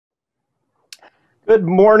Good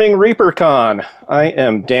morning, ReaperCon. I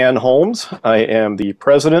am Dan Holmes. I am the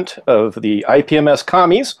president of the IPMS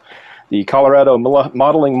Commies, the Colorado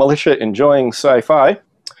Modeling Militia Enjoying Sci-Fi.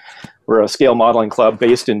 We're a scale modeling club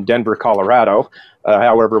based in Denver, Colorado.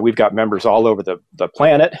 However, we've got members all over the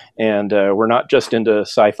planet, and we're not just into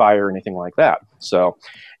sci-fi or anything like that. So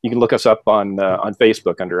you can look us up on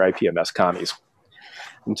Facebook under IPMS Commies.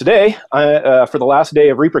 And today, for the last day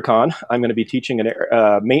of ReaperCon, I'm going to be teaching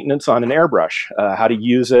maintenance on an airbrush, how to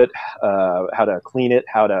use it, how to clean it,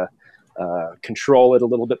 how to control it a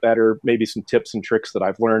little bit better, maybe some tips and tricks that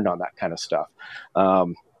I've learned on that kind of stuff, how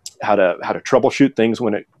to troubleshoot things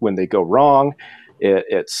when they go wrong,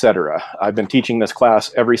 etc. I've been teaching this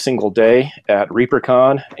class every single day at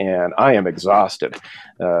ReaperCon, and I am exhausted.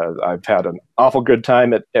 I've had an awful good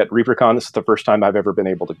time at ReaperCon. This is the first time I've ever been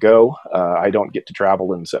able to go. I don't get to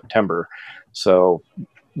travel in September, so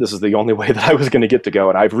this is the only way that I was going to get to go,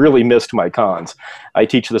 and I've really missed my cons. I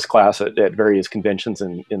teach this class at various conventions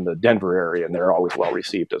in the Denver area, and they're always well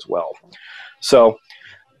received as well. So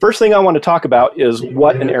first thing I want to talk about is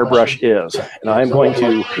what an airbrush is. And I'm going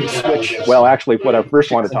to switch, well, actually, what I first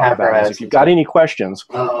want to talk about is if you've got any questions,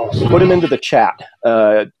 put them into the chat.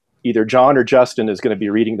 Either John or Justin is going to be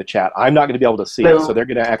reading the chat. I'm not going to be able to see it, so they're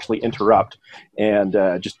going to actually interrupt and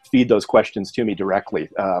just feed those questions to me directly.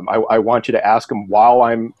 I want you to ask them while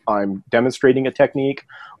I'm demonstrating a technique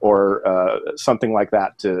or something like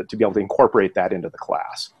that to be able to incorporate that into the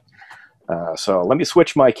class. So let me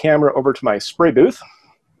switch my camera over to my spray booth.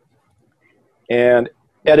 And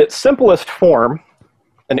at its simplest form,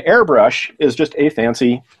 an airbrush is just a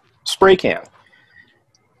fancy spray can.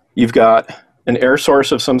 You've got an air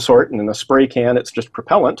source of some sort, and in a spray can, it's just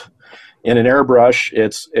propellant. In an airbrush,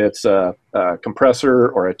 it's a compressor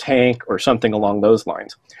or a tank or something along those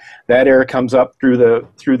lines. That air comes up through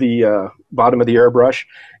the bottom of the airbrush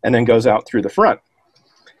and then goes out through the front.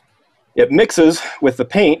 It mixes with the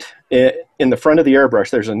paint in the front of the airbrush.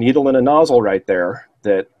 There's a needle and a nozzle right there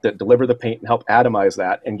that deliver the paint and help atomize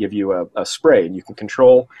that and give you a spray. And you can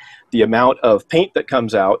control the amount of paint that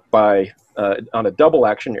comes out by on a double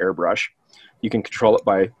action airbrush. You can control it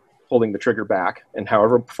by holding the trigger back, and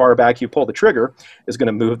however far back you pull the trigger is going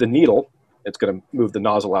to move the needle. It's going to move the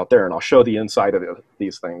nozzle out there, and I'll show the inside of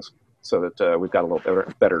these things so that we've got a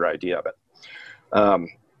little better idea of it.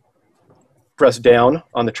 Press down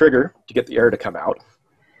on the trigger to get the air to come out.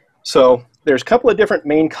 So there's a couple of different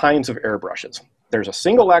main kinds of airbrushes. There's a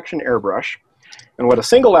single action airbrush, and what a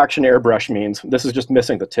single action airbrush means, this is just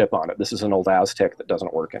missing the tip on it. This is an old Aztec that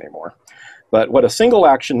doesn't work anymore. But what a single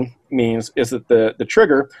action means is that the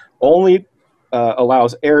trigger only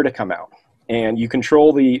allows air to come out, and you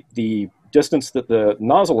control the distance that the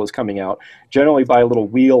nozzle is coming out generally by a little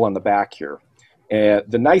wheel on the back here. And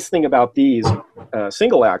the nice thing about these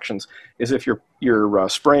single actions is if you're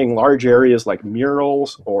spraying large areas like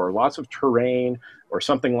murals or lots of terrain or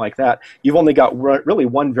something like that, you've only got really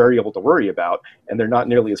one variable to worry about, and they're not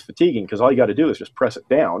nearly as fatiguing because all you got to do is just press it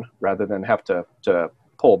down rather than have to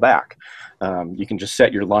pull back. You can just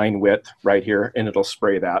set your line width right here, and it'll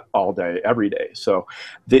spray that all day, every day. So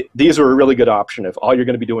these are a really good option if all you're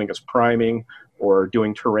going to be doing is priming or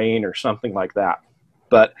doing terrain or something like that.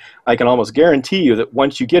 But I can almost guarantee you that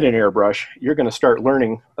once you get an airbrush, you're going to start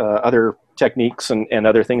learning other techniques and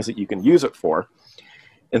other things that you can use it for.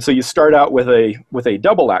 And so you start out with a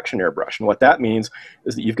double action airbrush. And what that means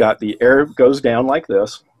is that you've got the air goes down like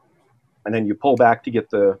this, and then you pull back to get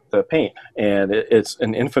the paint. And it's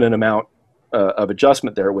an infinite amount of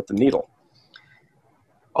adjustment there with the needle.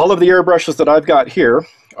 All of the airbrushes that I've got here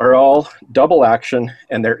are all double action,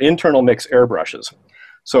 and they're internal mix airbrushes.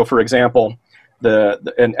 So for example,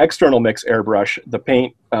 an external mix airbrush, the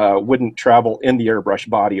paint wouldn't travel in the airbrush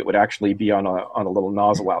body. It would actually be on a little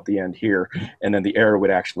nozzle out the end here, and then the air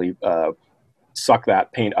would actually suck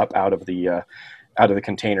that paint up out of the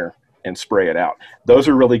container and spray it out. Those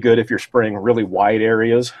are really good if you're spraying really wide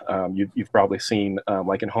areas. You've probably seen,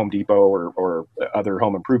 like in Home Depot or other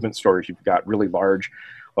home improvement stores, you've got really large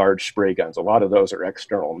spray guns. A lot of those are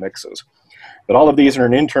external mixes. But all of these are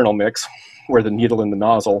an internal mix where the needle and the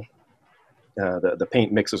nozzle, the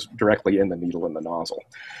paint mixes directly in the needle and the nozzle.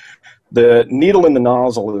 The needle in the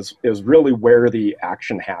nozzle is really where the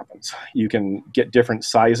action happens. You can get different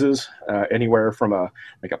sizes, anywhere from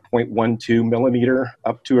like a 0.12 millimeter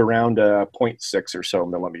up to around a 0.6 or so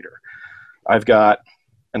millimeter. I've got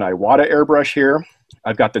an Iwata airbrush here.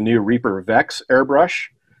 I've got the new Reaper Vex airbrush.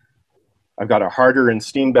 I've got a Harder and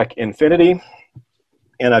Steenbeck Infinity,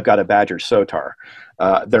 and I've got a Badger Sotar.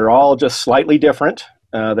 They're all just slightly different.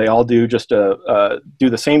 They all do do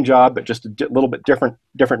the same job, but just a little bit different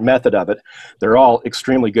method of it. They're all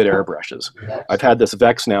extremely good airbrushes. I've had this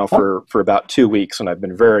Vex now for about 2 weeks, and I've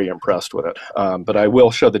been very impressed with it. But I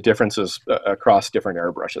will show the differences across different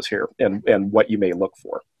airbrushes here and what you may look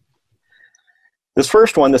for. This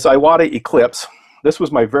first one, this Iwata Eclipse, this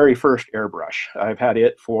was my very first airbrush. I've had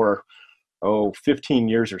it for, 15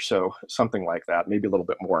 years or so, something like that, maybe a little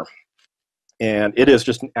bit more. And it is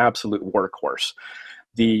just an absolute workhorse.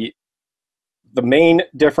 The main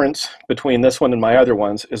difference between this one and my other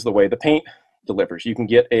ones is the way the paint delivers. You can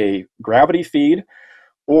get a gravity feed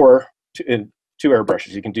or in 2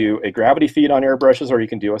 airbrushes. You can do a gravity feed on airbrushes, or you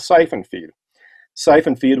can do a siphon feed.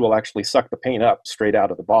 Siphon feed will actually suck the paint up straight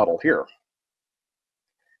out of the bottle here.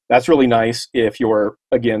 That's really nice if you're,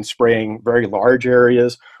 again, spraying very large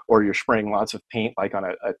areas, or you're spraying lots of paint like on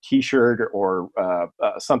a t-shirt or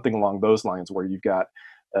something along those lines where you've got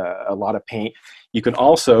a lot of paint. You can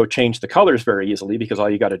also change the colors very easily, because all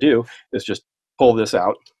you got to do is just pull this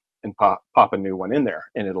out and pop a new one in there,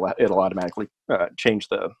 and it'll automatically change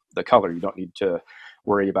the color. You don't need to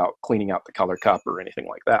worry about cleaning out the color cup or anything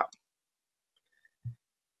like that.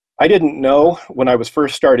 I didn't know when I was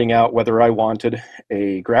first starting out whether I wanted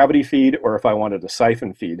a gravity feed or if I wanted a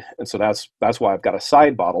siphon feed, and so that's why I've got a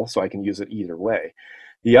side bottle, so I can use it either way.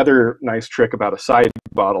 The other nice trick about a side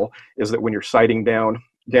bottle is that when you're sighting down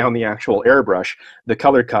the actual airbrush, the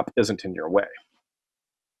color cup isn't in your way.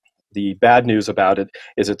 The bad news about it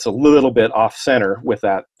is it's a little bit off center with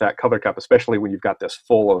that color cup, especially when you've got this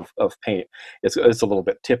full of paint. It's a little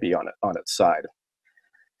bit tippy on its side.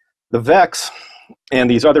 The Vex and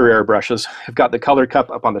these other airbrushes have got the color cup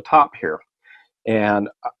up on the top here. And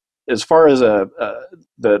as far as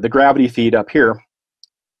the gravity feed up here,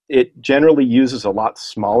 it generally uses a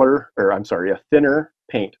thinner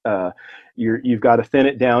paint. You've got to thin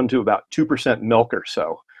it down to about 2% milk or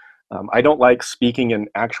so. I don't like speaking in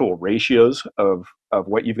actual ratios of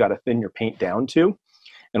what you've got to thin your paint down to,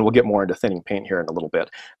 and we'll get more into thinning paint here in a little bit.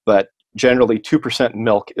 But generally, 2%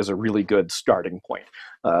 milk is a really good starting point.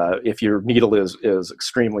 If your needle is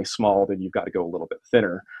extremely small, then you've got to go a little bit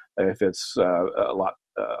thinner. If it's a lot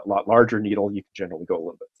larger needle, you can generally go a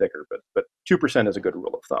little bit thicker. But 2% is a good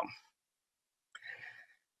rule of thumb.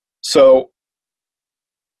 So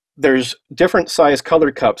there's different size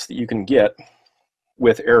color cups that you can get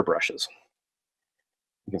with airbrushes.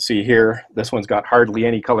 You can see here, this one's got hardly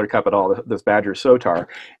any color cup at all, this Badger Sotar.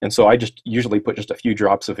 And so I just usually put just a few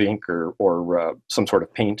drops of ink or some sort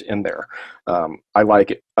of paint in there. I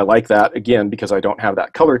like it. I like that, again, because I don't have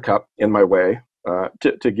that color cup in my way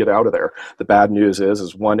to get out of there. The bad news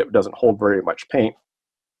is one, it doesn't hold very much paint.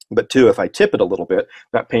 But 2, if I tip it a little bit,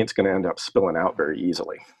 that paint's going to end up spilling out very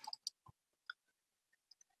easily.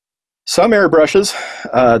 Some airbrushes,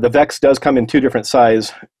 the Vex does come in 2 different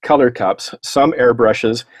size color cups. Some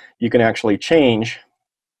airbrushes, you can actually change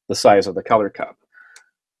the size of the color cup.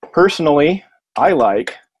 Personally, I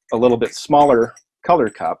like a little bit smaller color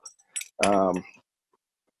cup, and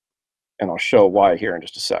I'll show why here in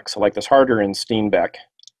just a sec. So like this Harder and Steenbeck,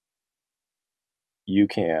 you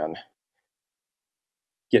can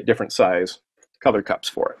get different size color cups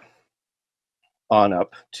for it. On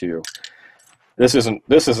up to this isn't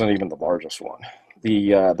even the largest one.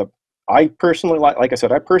 I personally like I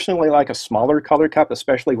said, I personally like a smaller color cup,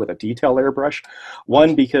 especially with a detail airbrush.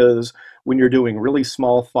 One, because when you're doing really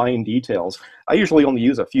small, fine details, I usually only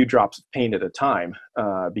use a few drops of paint at a time,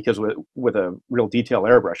 because with a real detail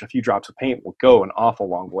airbrush, a few drops of paint will go an awful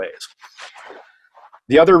long ways.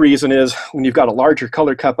 The other reason is when you've got a larger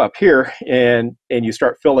color cup up here and you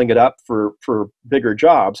start filling it up for bigger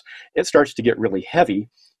jobs, it starts to get really heavy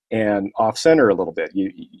and off center a little bit.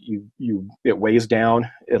 It weighs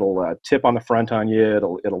down. It'll tip on the front on you.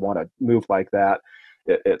 It'll want to move like that,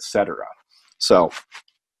 etc. So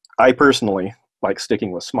I personally like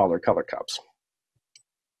sticking with smaller color cups.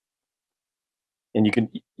 And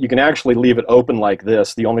you can actually leave it open like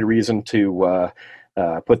this. The only reason to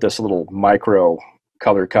put this little micro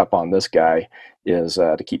color cup on this guy is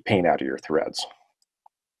to keep paint out of your threads.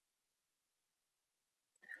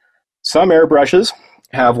 Some airbrushes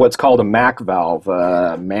have what's called a MAC valve,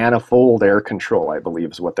 manifold air control, I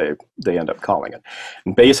believe is what they end up calling it.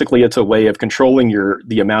 And basically it's a way of controlling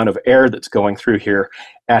the amount of air that's going through here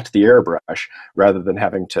at the airbrush, rather than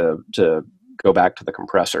having to go back to the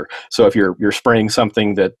compressor. So if you're spraying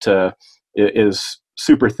something that is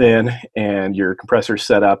super thin and your compressor's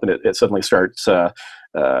set up and it suddenly starts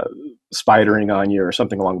spidering on you or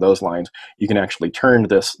something along those lines, you can actually turn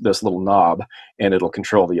this little knob and it'll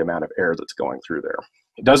control the amount of air that's going through there.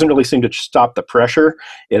 It doesn't really seem to stop the pressure.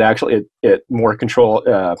 It actually, it more control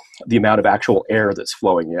the amount of actual air that's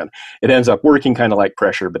flowing in. It ends up working kind of like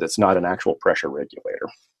pressure, but it's not an actual pressure regulator.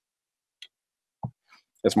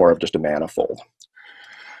 It's more of just a manifold.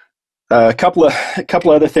 A couple of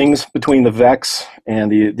other things between the Vex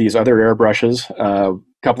and these other airbrushes. A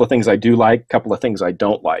couple of things I do like, a couple of things I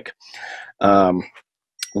don't like.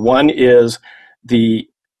 One is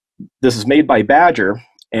this is made by Badger,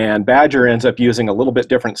 and Badger ends up using a little bit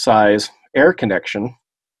different size air connection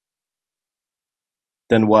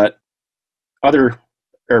than what other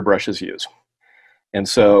airbrushes use. And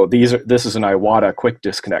so this is an Iwata quick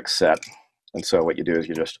disconnect set. And so what you do is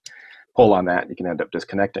you just pull on that and you can end up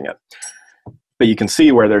disconnecting it. But you can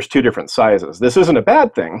see where there's two different sizes. This isn't a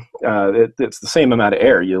bad thing. It's the same amount of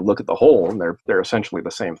air. You look at the hole and they're essentially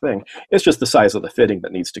the same thing. It's just the size of the fitting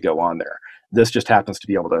that needs to go on there. This just happens to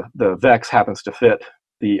be able to, the Vex happens to fit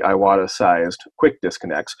the Iwata sized quick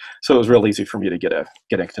disconnects. So it was real easy for me to get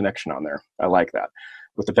a connection on there. I like that.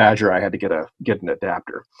 With the Badger, I had to get an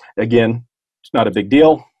adapter. Again, it's not a big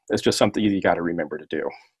deal. It's just something you got to remember to do.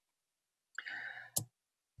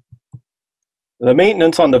 The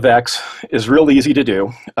maintenance on the Vex is real easy to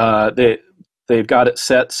do. They've got it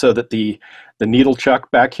set so that the needle chuck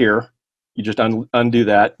back here, you just undo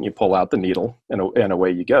that and you pull out the needle and away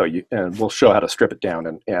you go. And we'll show how to strip it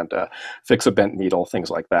down and fix a bent needle, things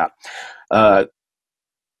like that.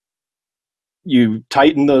 You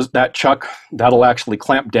tighten that chuck, that'll actually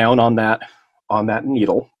clamp down on that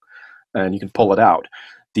needle, and you can pull it out.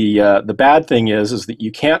 The bad thing is that you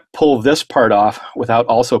can't pull this part off without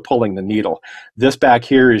also pulling the needle. This back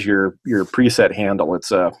here is your preset handle.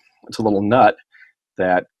 It's a little nut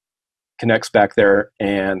that connects back there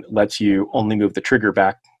and lets you only move the trigger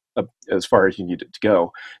back as far as you need it to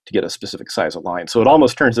go to get a specific size of line. So it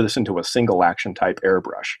almost turns this into a single action type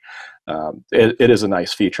airbrush. It is a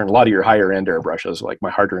nice feature, and a lot of your higher end airbrushes like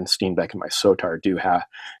my Harder and Steenbeck and my Sotar do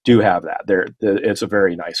have that. It's a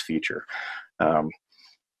very nice feature.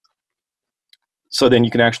 So then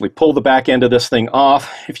you can actually pull the back end of this thing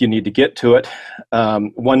off if you need to get to it.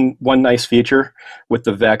 One nice feature with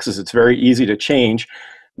the Vex is it's very easy to change.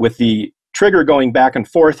 With the trigger going back and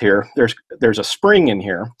forth here, there's a spring in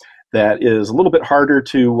here that is a little bit harder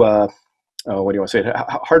to, what do you want to say,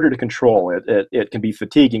 harder to control. It can be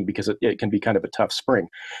fatiguing because it can be kind of a tough spring.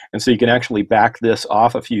 And so you can actually back this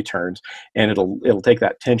off a few turns and it'll take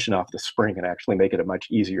that tension off the spring and actually make it a much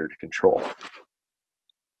easier to control.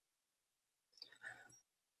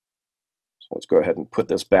 Let's go ahead and put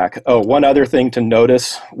this back. Oh, one other thing to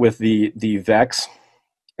notice with the Vex,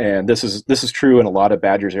 and this is true in a lot of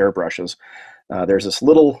Badger's airbrushes. There's this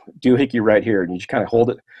little doohickey right here, and you just kind of hold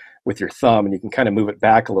it with your thumb, and you can kind of move it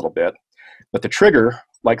back a little bit. But the trigger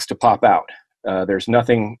likes to pop out. There's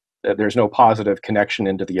no positive connection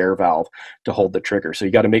into the air valve to hold the trigger, so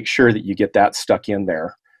you got to make sure that you get that stuck in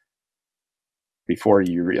there before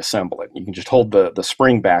you reassemble it. You can just hold the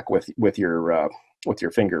spring back with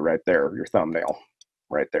your finger right there, your thumbnail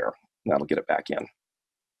right there, and that'll get it back in.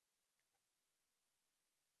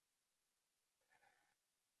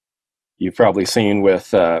 You've probably seen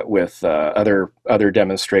with other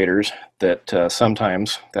demonstrators that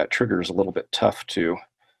sometimes that trigger is a little bit tough to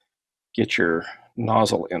get your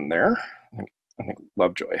nozzle in there. I think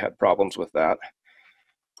Lovejoy had problems with that.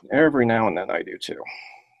 Every now and then I do too.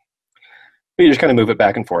 But you just kind of move it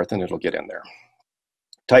back and forth and it'll get in there.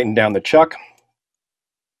 Tighten down the chuck,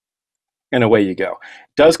 and away you go.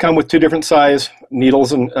 It does come with two different size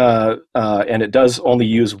needles, and it does only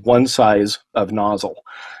use one size of nozzle.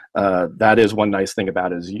 That is one nice thing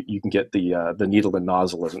about it, is you can get the needle and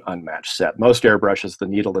nozzle as an unmatched set. Most airbrushes, the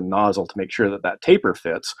needle and nozzle, to make sure that taper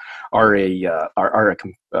fits, are a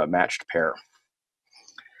matched pair.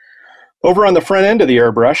 Over on the front end of the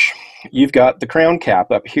airbrush, you've got the crown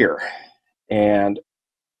cap up here, and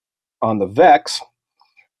on the Vex,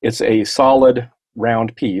 it's a solid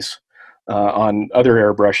round piece. On other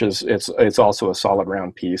airbrushes, it's also a solid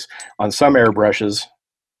round piece. On some airbrushes,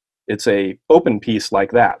 it's a open piece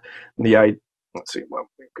like that. Let's see, well,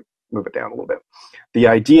 we could move it down a little bit. The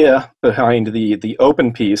idea behind the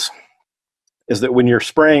open piece is that when you're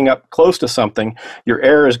spraying up close to something, your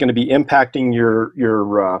air is going to be impacting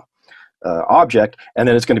your object, and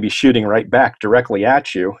then it's going to be shooting right back directly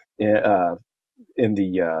at you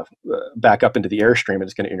back up into the airstream, and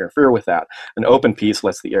it's going to interfere with that. An open piece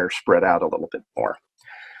lets the air spread out a little bit more.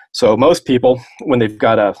 So most people, when they've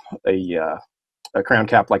got a crown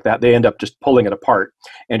cap like that, they end up just pulling it apart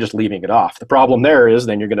and just leaving it off. The problem there is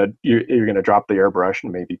then you're gonna drop the airbrush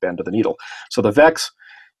and maybe bend to the needle. So the Vex,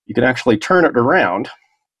 you can actually turn it around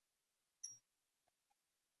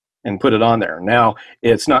and put it on there. Now,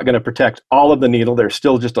 it's not going to protect all of the needle. There's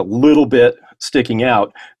still just a little bit sticking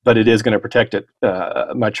out, but it is going to protect it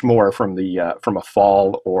much more from a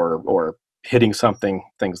fall or hitting something,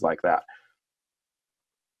 things like that.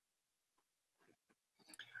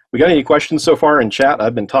 We got any questions so far in chat?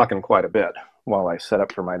 I've been talking quite a bit while I set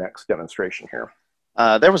up for my next demonstration here.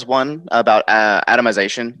 There was one about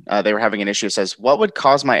atomization. They were having an issue. It says, what would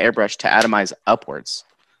cause my airbrush to atomize upwards?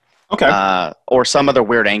 Okay. Or some other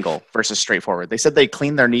weird angle versus straightforward. They said they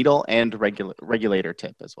clean their needle and regulator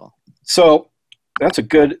tip as well. So that's a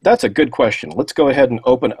good question. Let's go ahead and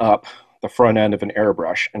open up the front end of an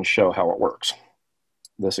airbrush and show how it works.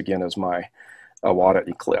 This again is my Awada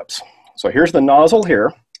Eclipse. So here's the nozzle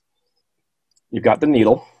here. You've got the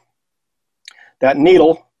needle. That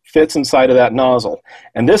needle fits inside of that nozzle.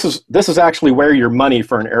 And this is actually where your money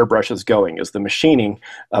for an airbrush is going, is the machining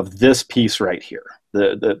of this piece right here,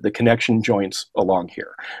 the connection joints along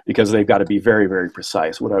here, because they've got to be very, very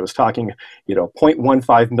precise. What I was talking,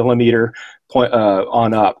 0.15 millimeter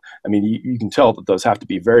on up, I mean, you can tell that those have to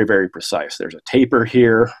be very, very precise. There's a taper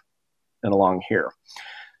here and along here.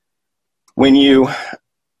 When you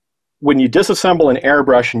disassemble an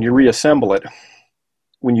airbrush and you reassemble it,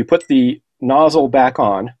 when you put the nozzle back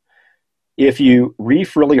on, if you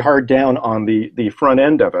reef really hard down on the front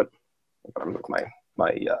end of it, I'm going to move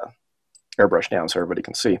my airbrush down so everybody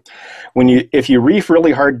can see. If you reef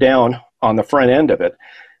really hard down on the front end of it,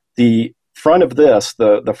 the front of this,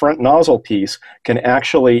 the front nozzle piece, can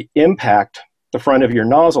actually impact the front of your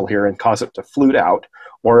nozzle here and cause it to flute out,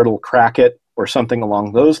 or it'll crack it, or something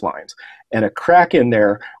along those lines. And a crack in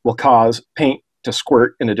there will cause paint to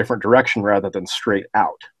squirt in a different direction rather than straight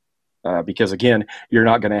out. Because again, you're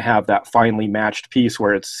not going to have that finely matched piece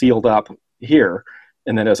where it's sealed up here,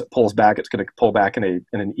 and then as it pulls back, it's going to pull back in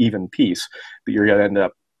an even piece, but you're going to end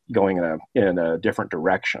up going in a different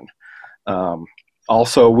direction.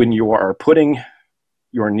 Also, when you are putting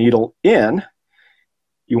your needle in,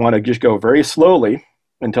 you want to just go very slowly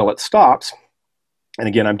until it stops. And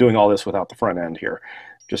again, I'm doing all this without the front end here,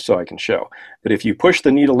 just so I can show. But if you push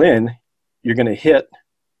the needle in, you're going to hit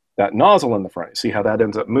that nozzle in the front. See how that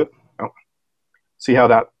ends up moving? See how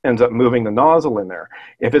that ends up moving the nozzle in there.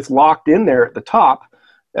 If it's locked in there at the top,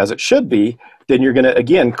 as it should be, then you're going to,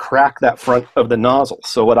 again, crack that front of the nozzle.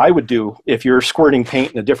 So what I would do, if you're squirting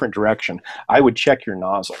paint in a different direction, I would check your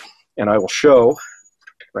nozzle. And I will show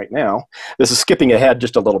right now. This is skipping ahead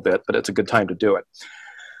just a little bit, but it's a good time to do it.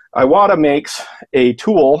 Iwata makes a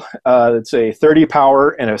tool that's a 30 power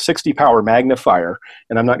and a 60 power magnifier,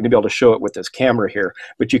 and I'm not going to be able to show it with this camera here,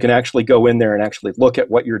 but you can actually go in there and actually look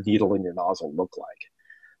at what your needle and your nozzle look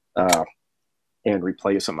like and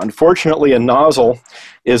replace them. Unfortunately, a nozzle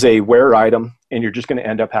is a wear item, and you're just going to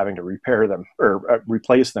end up having to repair them or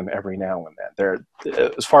replace them every now and then.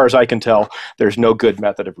 As far as I can tell, there's no good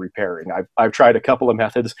method of repairing. I've tried a couple of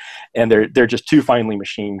methods, and they're just too finely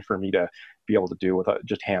machined for me to be able to do with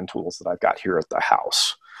just hand tools that I've got here at the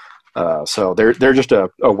house. So they're just a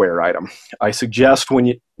wear item. I suggest when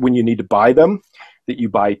you need to buy them, that you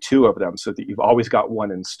buy 2 of them so that you've always got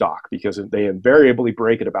one in stock, because they invariably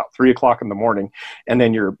break at about 3 o'clock in the morning, and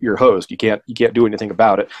then you're hosed. You can't do anything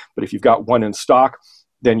about it. But if you've got one in stock,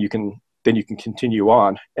 then you can continue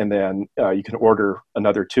on, and then you can order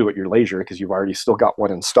another 2 at your leisure, because you've already still got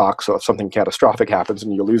one in stock. So if something catastrophic happens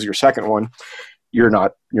and you lose your second one, you're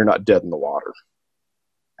not dead in the water.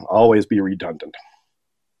 Always be redundant.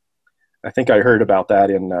 I think I heard about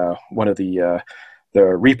that in one of the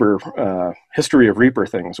Reaper history of Reaper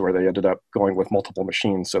things, where they ended up going with multiple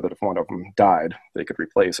machines so that if one of them died, they could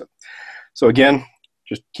replace it. So again,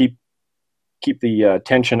 just keep the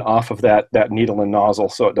tension off of that needle and nozzle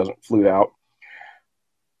so it doesn't flute out.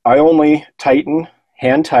 I only tighten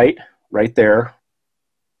hand tight right there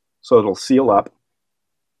so it'll seal up,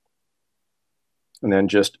 and then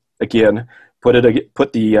just again put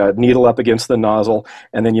the needle up against the nozzle,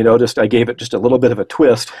 and then you noticed I gave it just a little bit of a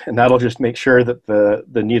twist, and that'll just make sure that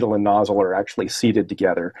the needle and nozzle are actually seated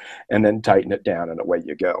together, and then tighten it down, and away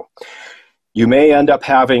you go. You may end up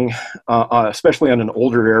having, especially on an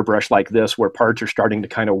older airbrush like this, where parts are starting to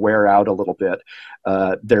kind of wear out a little bit,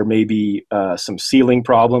 there may be some sealing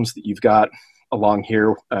problems that you've got along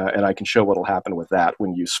here, and I can show what'll happen with that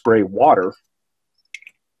when you spray water.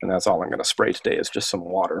 And that's all I'm going to spray today, is just some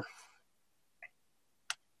water.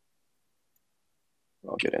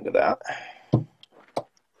 I'll get into that.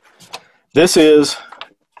 This is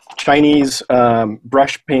Chinese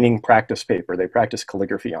brush painting practice paper. They practice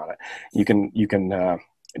calligraphy on it. You can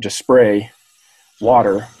just spray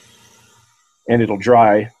water, and it'll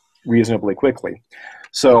dry reasonably quickly.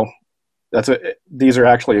 So these are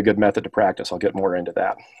actually a good method to practice. I'll get more into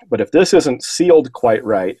that. But if this isn't sealed quite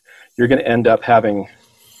right, you're going to end up having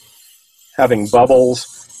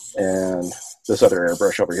bubbles, and this other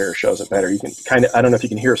airbrush over here shows it better. You can kind of, I don't know if you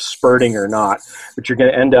can hear spurting or not, but you're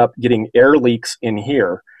going to end up getting air leaks in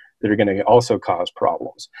here that are going to also cause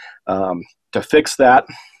problems. To fix that,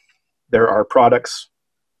 there are products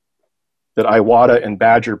that Iwata and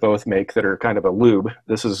Badger both make that are kind of a lube.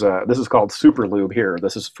 This is called Super Lube here.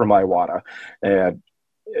 This is from Iwata, and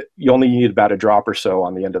you only need about a drop or so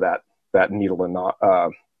on the end of that needle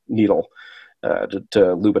and needle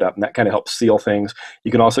to lube it up, and that kind of helps seal things.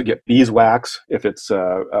 You can also get beeswax if it's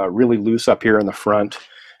really loose up here in the front,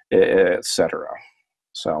 etc.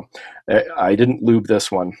 So I didn't lube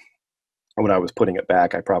this one when I was putting it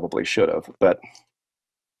back. I probably should have, but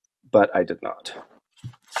I did not.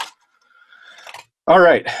 All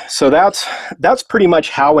right, so that's pretty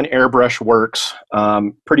much how an airbrush works,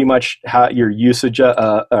 pretty much how your usage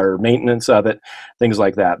or maintenance of it, things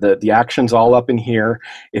like that. The action's all up in here.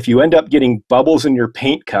 If you end up getting bubbles in your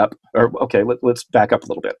paint cup, or okay, let's back up a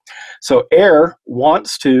little bit. So air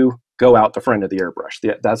wants to go out the front of the airbrush.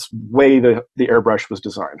 That's the way the airbrush was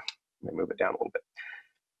designed. Let me move it down a little bit.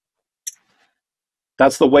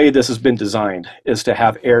 That's the way this has been designed, is to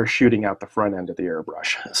have air shooting out the front end of the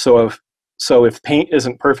airbrush. So if paint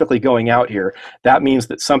isn't perfectly going out here, that means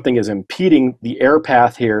that something is impeding the air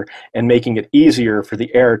path here and making it easier for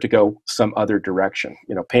the air to go some other direction.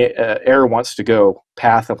 You know, air wants to go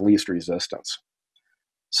path of least resistance.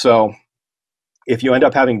 So if you end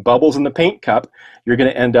up having bubbles in the paint cup, you're going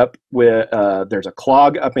to end up with, there's a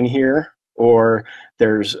clog up in here, or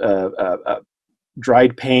there's a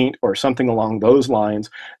dried paint or something along those lines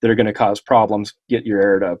that are going to cause problems, get your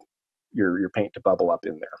air to your paint to bubble up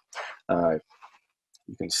in there.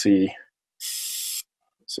 You can see, let's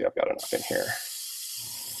see, I've got enough in here.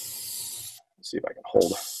 Let's see if I can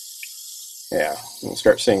hold. Yeah, you can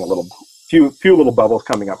start seeing a few little bubbles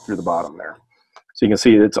coming up through the bottom there. So you can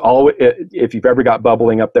see it's always, if you've ever got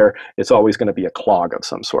bubbling up there, it's always going to be a clog of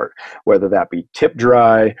some sort, whether that be tip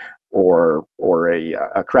dry or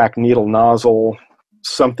a cracked needle nozzle.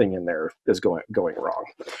 Something in there is going wrong,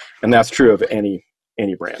 and that's true of any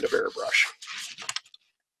brand of airbrush.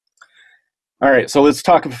 All right, so let's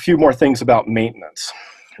talk a few more things about maintenance.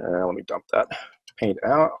 Let me dump that paint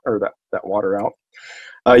out, or that water out.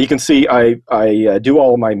 You can see I do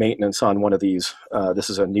all of my maintenance on one of these. This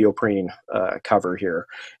is a neoprene cover here,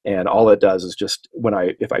 and all it does is just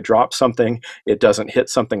if I drop something, it doesn't hit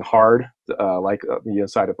something hard like the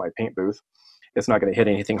inside of my paint booth. It's not going to hit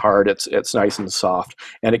anything hard. It's nice and soft,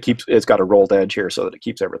 and it's got a rolled edge here so that it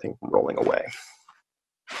keeps everything from rolling away.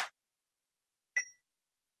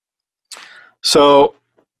 So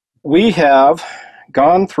we have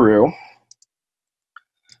gone through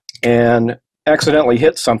and accidentally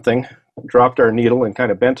hit something, dropped our needle, and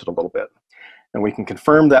kind of bent it a little bit. And we can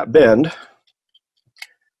confirm that bend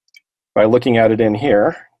by looking at it in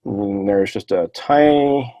here. And there's just a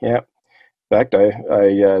tiny, yep. In fact,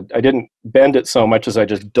 I didn't bend it so much as I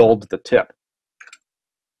just dulled the tip.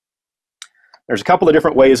 There's a couple of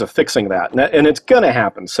different ways of fixing that, and it's going to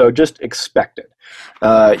happen, so just expect it.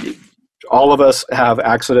 All of us have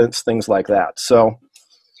accidents, things like that. So a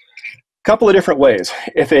couple of different ways.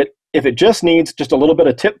 If it just needs just a little bit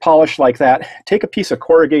of tip polish like that, take a piece of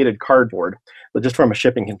corrugated cardboard, just from a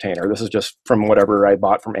shipping container. This is just from whatever I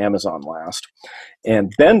bought from Amazon last,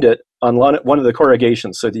 and bend it on one of the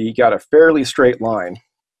corrugations so that you got a fairly straight line.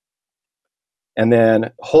 And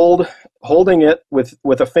then holding it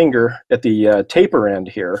with a finger at the taper end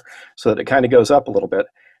here so that it kind of goes up a little bit,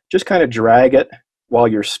 just kind of drag it while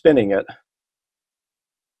you're spinning it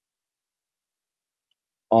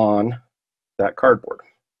on that cardboard.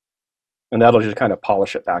 And that'll just kind of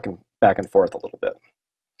polish it back and forth a little bit.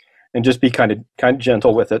 And just be kind of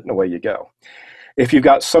gentle with it, and away you go. If you've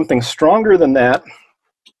got something stronger than that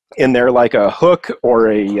in there, like a hook or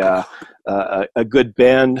a good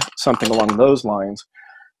bend, something along those lines,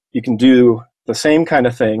 you can do the same kind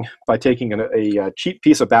of thing by taking a cheap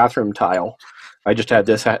piece of bathroom tile. I just had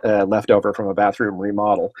this left over from a bathroom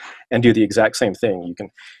remodel, and do the exact same thing.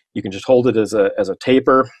 You can just hold it as a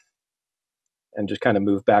taper and just kind of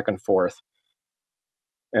move back and forth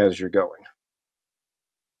as you're going.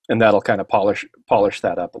 And that'll kind of polish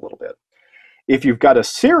that up a little bit. If you've got a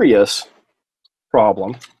serious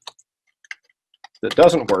problem that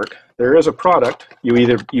doesn't work, there is a product. You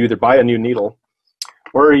either buy a new needle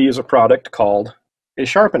or you use a product called a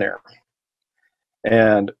sharpener.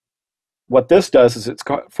 And what this does is it's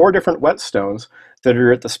got 4 different whetstones that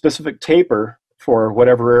are at the specific taper for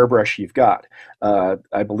whatever airbrush you've got.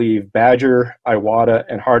 I believe Badger, Iwata,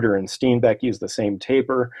 and Harder and Steenbeck use the same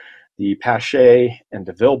taper. The Pache and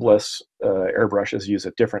DeVille Bliss airbrushes use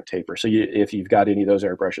a different taper. So if you've got any of those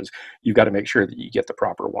airbrushes, you've got to make sure that you get the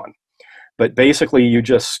proper one. But basically, you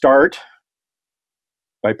just start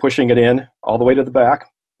by pushing it in all the way to the back,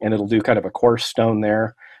 and it'll do kind of a coarse stone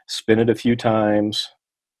there. Spin it a few times,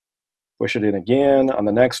 push it in again on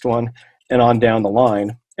the next one, and on down the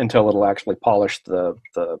line until it'll actually polish the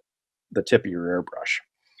tip of your airbrush.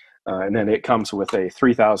 And then it comes with a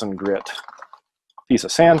 3000 grit piece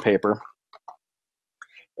of sandpaper,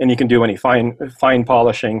 and you can do any fine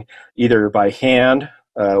polishing either by hand,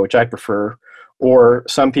 which I prefer, or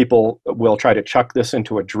some people will try to chuck this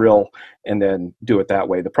into a drill and then do it that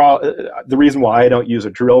way. The reason why I don't use a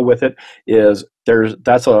drill with it is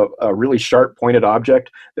that's a really sharp pointed object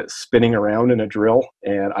that's spinning around in a drill,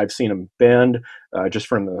 and I've seen them bend just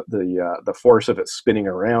from the force of it spinning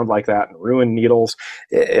around like that and ruin needles,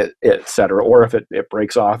 etc. Or if it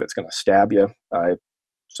breaks off, it's going to stab you.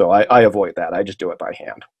 So I avoid that. I just do it by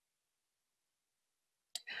hand.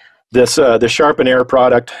 This Sharpen Air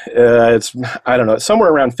product, it's, I don't know, it's somewhere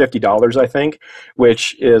around $50, I think,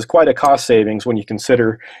 which is quite a cost savings when you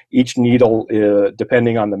consider each needle,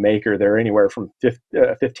 depending on the maker, they're anywhere from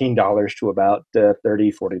 $15 to about $30,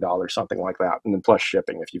 $40, something like that, and then plus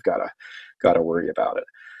shipping if you've got to worry about it.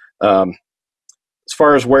 As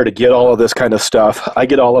far as where to get all of this kind of stuff, I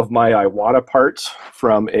get all of my Iwata parts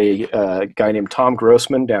from a guy named Tom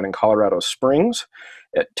Grossman down in Colorado Springs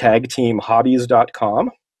at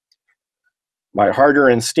tagteamhobbies.com. My Harder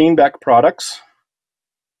and Steenbeck products,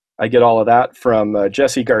 I get all of that from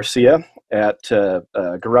Jesse Garcia at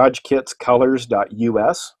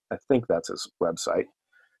garagekitscolors.us. I think that's his website.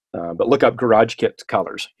 But look up Garage Kit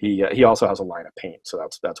Colors. He also has a line of paint, so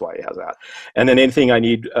that's why he has that. And then anything I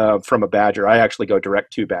need from a Badger, I actually go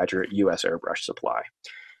direct to Badger at US Airbrush Supply.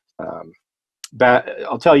 I'll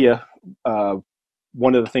tell you,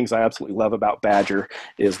 one of the things I absolutely love about Badger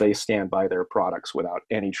is they stand by their products without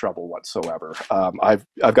any trouble whatsoever. I've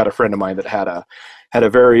got a friend of mine that had a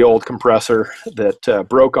very old compressor that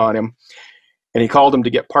broke on him, and he called them to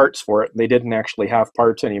get parts for it. They didn't actually have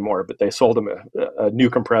parts anymore, but they sold him a new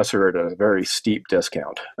compressor at a very steep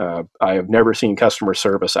discount. I have never seen customer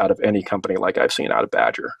service out of any company like I've seen out of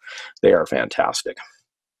Badger. They are fantastic.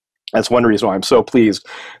 That's one reason why I'm so pleased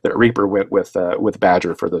that Reaper went with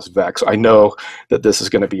Badger for this Vex. I know that this is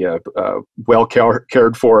going to be a well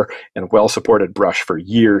cared for and well supported brush for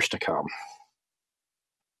years to come.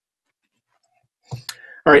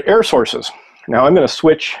 All right, air sources. Now I'm going to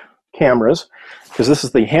switch cameras because this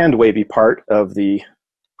is the hand wavy part of the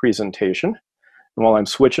presentation. And while I'm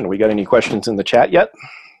switching, we got any questions in the chat yet?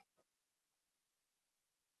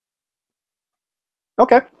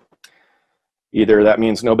 Okay. Either that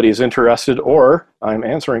means nobody's interested or I'm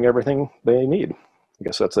answering everything they need. I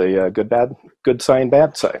guess that's a good sign,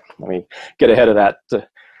 bad sign. Let me get ahead of that.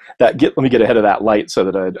 Let me get ahead of that light so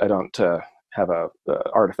that I don't have a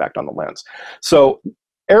artifact on the lens. So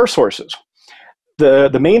air sources.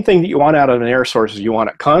 The main thing that you want out of an air source is you want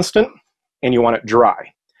it constant and you want it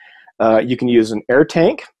dry. You can use an air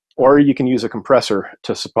tank or you can use a compressor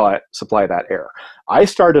to supply that air. I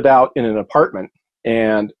started out in an apartment,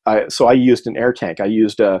 and so I used an air tank. I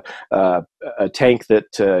used a tank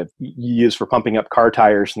that you use for pumping up car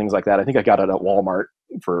tires and things like that. I think I got it at Walmart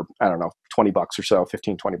for, I don't know, 20 bucks or so,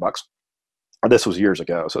 15, 20 bucks. This was years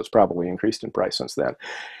ago, so it's probably increased in price since then.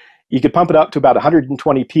 You could pump it up to about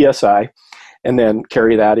 120 PSI and then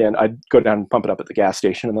carry that in. I'd go down and pump it up at the gas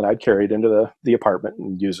station, and then I'd carry it into the apartment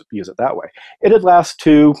and use it that way. It'd last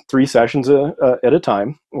 2-3 sessions at a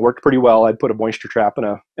time. It worked pretty well. I'd put a moisture trap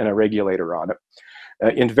and a regulator on it.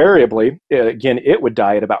 Invariably, again, it would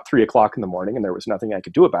die at about 3 o'clock in the morning, and there was nothing I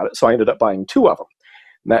could do about it, so I ended up buying 2 of them.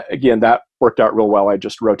 That worked out real well. I'd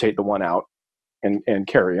just rotate the one out and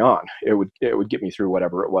carry on. It would get me through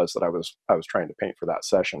whatever it was that I was trying to paint for that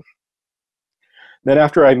session. Then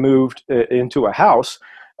after I moved into a house,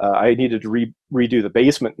 I needed to redo the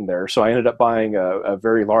basement in there, so I ended up buying a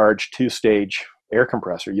very large 2-stage air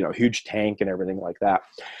compressor, huge tank and everything like that.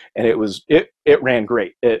 And it ran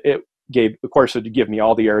great. It gave, of course, it would give me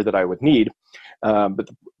all the air that I would need. But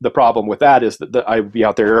the problem with that is that I would be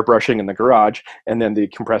out there airbrushing in the garage, and then the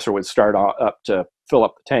compressor would start up to fill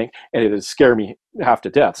up the tank, and it would scare me half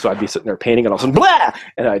to death. So I'd be sitting there painting, and all of a sudden, blah!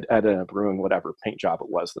 And I'd end up ruining whatever paint job it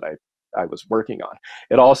was that I was working on.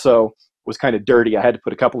 It also was kind of dirty. I had to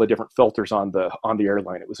put a couple of different filters on the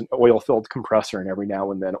airline. It was an oil-filled compressor, and every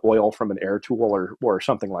now and then oil from an air tool or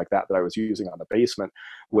something like that I was using on the basement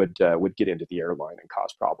would get into the airline and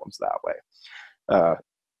cause problems that way.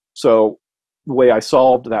 So the way I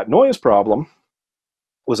solved that noise problem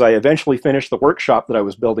was I eventually finished the workshop that I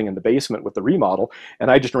was building in the basement with the remodel,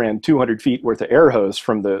 and I just ran 200 feet worth of air hose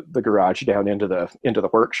from the garage down into the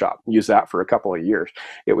workshop and used that for a couple of years.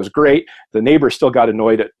 It was great. The neighbors still got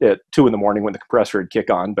annoyed at 2 in the morning when the compressor would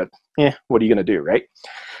kick on, but what are you going to do, right?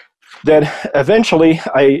 Then eventually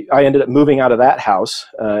I ended up moving out of that house,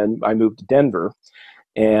 and I moved to Denver.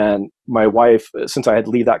 And my wife, since I had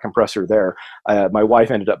to leave that compressor there, my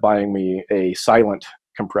wife ended up buying me a silent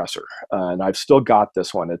compressor, and I've still got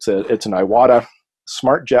this one. It's an Iwata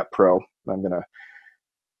Smart Jet Pro. I'm going to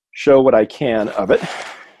show what I can of it.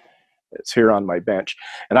 It's here on my bench,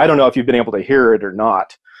 and I don't know if you've been able to hear it or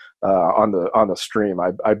not on the stream.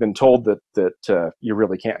 I've been told that you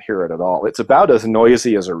really can't hear it at all. It's about as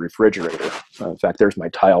noisy as a refrigerator. In fact, there's my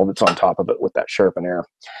tile that's on top of it with that sharpen air.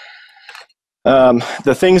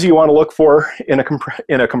 The things you want to look for in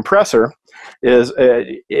a compressor is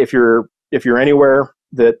if you're anywhere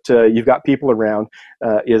that you've got people around,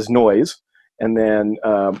 is noise, and then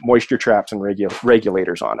moisture traps and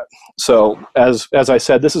regulators on it. So as I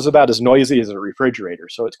said, this is about as noisy as a refrigerator,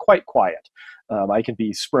 so it's quite quiet. I can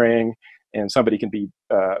be spraying and somebody can be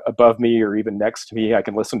above me or even next to me. I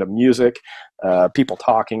can listen to music, people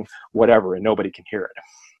talking, whatever, and nobody can hear it.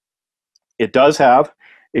 It does have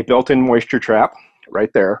a built-in moisture trap right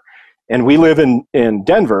there. And we live in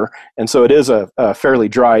Denver, and so it is a fairly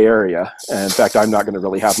dry area. And in fact, I'm not going to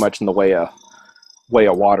really have much in the way of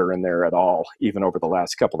water in there at all, even over the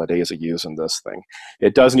last couple of days of using this thing.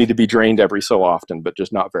 It does need to be drained every so often, but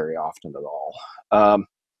just not very often at all.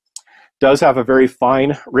 Does have a very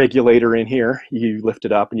fine regulator in here. You lift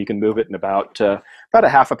it up and you can move it in about a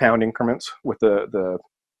half a pound increments with the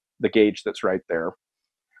gauge that's right there.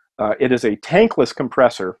 It is a tankless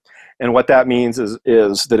compressor, and what that means is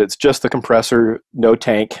that it's just the compressor, no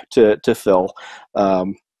tank to fill.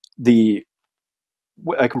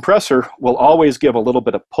 A compressor will always give a little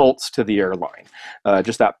bit of pulse to the airline.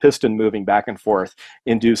 Just that piston moving back and forth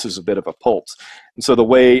induces a bit of a pulse. And so the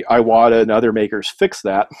way Iwata and other makers fix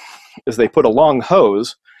that is they put a long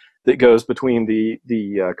hose that goes between the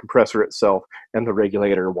compressor itself and the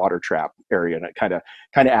regulator water trap area, and it kind of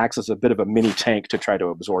acts as a bit of a mini tank to try to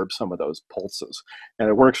absorb some of those pulses, and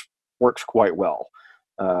it works quite well.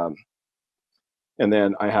 And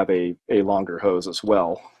then I have a longer hose as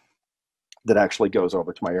well that actually goes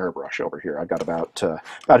over to my airbrush over here. I've got about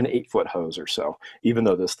an 8-foot hose or so, even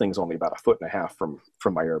though this thing's only about 1.5 feet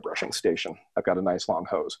from my airbrushing station. I've got a nice long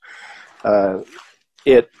hose.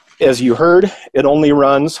 As you heard, it only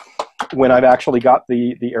runs when I've actually got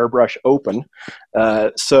the airbrush open,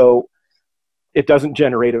 so it doesn't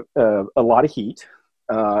generate a lot of heat,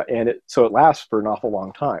 and so it lasts for an awful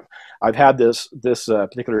long time. I've had this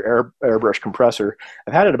particular airbrush compressor.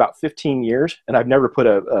 I've had it about 15 years, and I've never put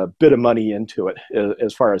a bit of money into it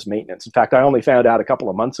as far as maintenance. In fact, I only found out a couple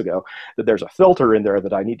of months ago that there's a filter in there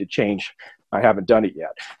that I need to change. I haven't done it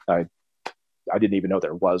yet. I didn't even know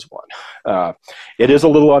there was one. It is a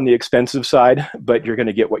little on the expensive side, but you're going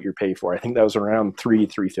to get what you pay for. I think that was around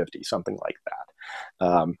 $350, something like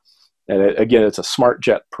that. And again, it's a Smart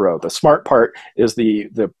Jet Pro. The smart part is the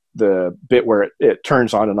bit where it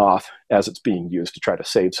turns on and off as it's being used to try to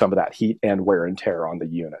save some of that heat and wear and tear on the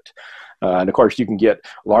unit. And of course, you can get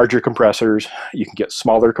larger compressors. You can get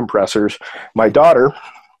smaller compressors. My daughter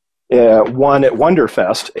won at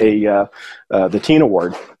Wonderfest the Teen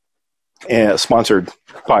Award, sponsored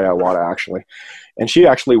by Iwata, actually. And she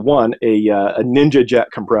actually won a Ninja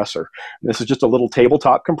Jet compressor. This is just a little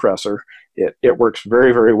tabletop compressor. It works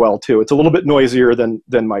very, very well, too. It's a little bit noisier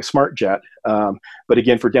than my Smart Jet. But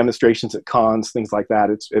again, for demonstrations at cons, things like that,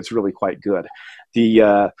 it's really quite good.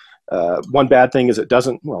 The one bad thing is it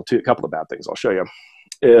doesn't, well, a couple of bad things I'll show you,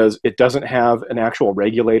 is it doesn't have an actual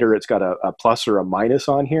regulator. It's got a plus or a minus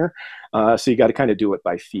on here. So you got to kind of do it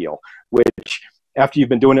by feel, which after you've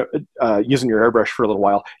been doing it, using your airbrush for a little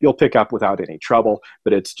while, you'll pick up without any trouble,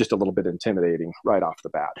 but it's just a little bit intimidating right off the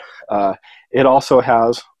bat. It also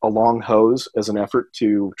has a long hose as an effort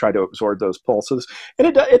to try to absorb those pulses, and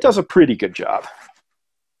it does a pretty good job.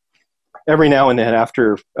 Every now and then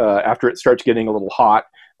after it starts getting a little hot,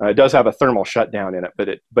 it does have a thermal shutdown in it,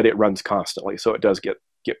 but it runs constantly, so it does get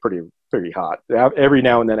pretty hot. Every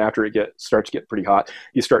now and then after it starts to get pretty hot,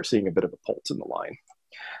 you start seeing a bit of a pulse in the line.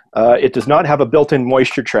 It does not have a built-in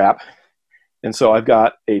moisture trap, and so I've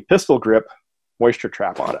got a pistol grip moisture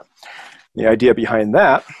trap on it. The idea behind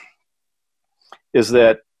that is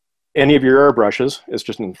that any of your airbrushes is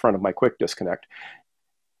just in front of my quick disconnect.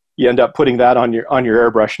 You end up putting that on your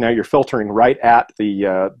airbrush. Now you're filtering right at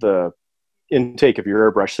the intake of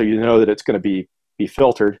your airbrush, so you know that it's going to be be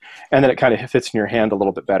filtered, and then it kind of fits in your hand a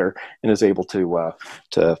little bit better and is able to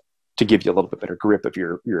give you a little bit better grip of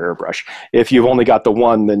your airbrush. If you've only got the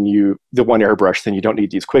one airbrush, then you don't need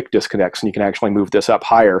these quick disconnects, and you can actually move this up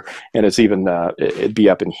higher, and it's even it'd be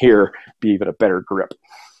up in here, be even a better grip.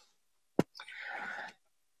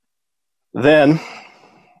 Then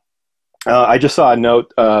I just saw a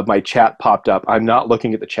note. My chat popped up. I'm not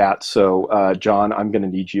looking at the chat, so John, I'm going to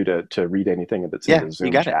need you to read anything that's in the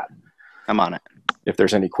Zoom chat. I'm on it. If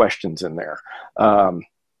there's any questions in there.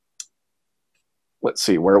 Let's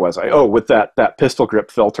see, where was I? Oh, with that pistol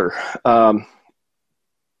grip filter.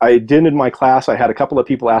 I did in my class, I had a couple of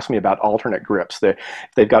people ask me about alternate grips.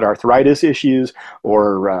 They've got arthritis issues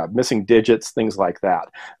or missing digits, things like that.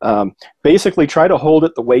 Basically, try to hold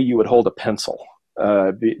it the way you would hold a pencil,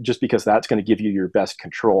 just because that's going to give you your best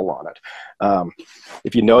control on it.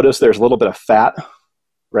 If you notice, there's a little bit of fat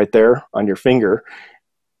right there on your finger.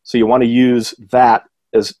 So you want to use that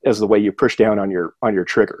as the way you push down on your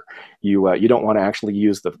trigger. You don't want to actually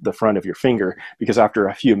use the front of your finger, because after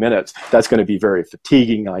a few minutes, that's going to be very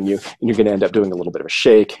fatiguing on you, and you're going to end up doing a little bit of a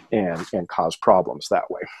shake and cause problems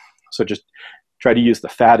that way. So just try to use the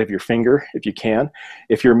fat of your finger if you can.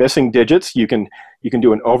 If you're missing digits, you can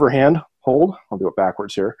do an overhand hold. I'll do it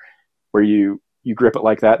backwards here, where you grip it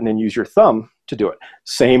like that and then use your thumb to do it.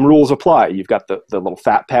 Same rules apply. You've got the little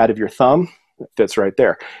fat pad of your thumb. It fits right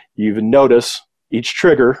there. You even notice each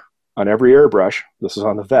trigger on every airbrush, this is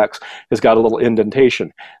on the Vex, has got a little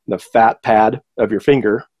indentation. The fat pad of your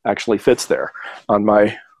finger actually fits there. On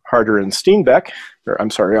my Harder and Steenbeck, or I'm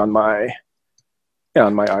sorry, on my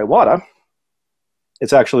Iwata,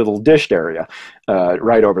 it's actually a little dished area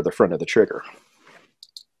right over the front of the trigger.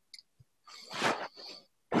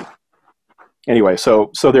 Anyway,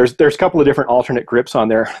 so there's a couple of different alternate grips on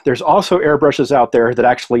there. There's also airbrushes out there that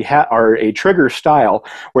actually are a trigger style,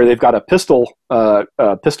 where they've got a pistol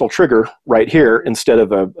trigger right here instead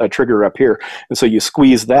of a trigger up here, and so you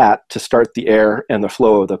squeeze that to start the air and the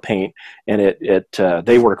flow of the paint, and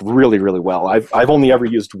they work really, really well. I've only ever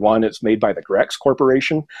used one. It's made by the Grex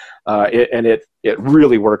Corporation, and it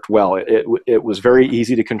really worked well. It was very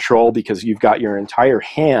easy to control, because you've got your entire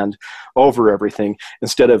hand over everything.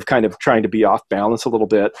 Instead of kind of trying to be off balance a little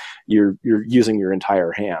bit, you're using your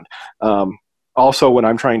entire hand. Also, when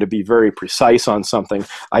I'm trying to be very precise on something,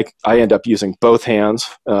 I end up using both hands,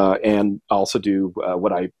 and also do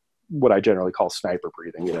what I generally call sniper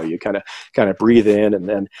breathing. You know, you kind of breathe in, and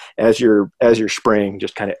then as you're spraying,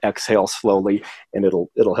 just kind of exhale slowly, and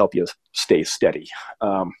it'll help you stay steady.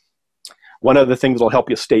 One of the things that'll help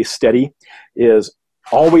you stay steady is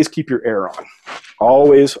always keep your air on.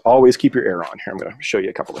 Always keep your air on. Here, I'm going to show you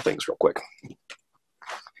a couple of things real quick.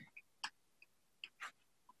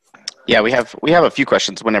 Yeah, we have a few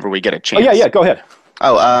questions whenever we get a chance. Oh, yeah, go ahead.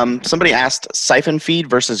 Oh, somebody asked siphon feed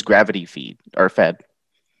versus gravity feed or fed.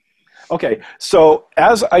 Okay, so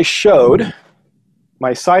as I showed,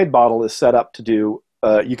 my side bottle is set up to do,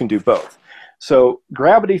 you can do both. So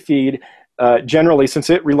gravity feed, generally, since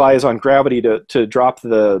it relies on gravity to drop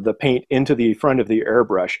the paint into the front of the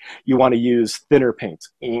airbrush, you want to use thinner paints,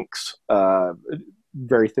 inks,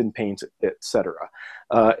 very thin paints, etc.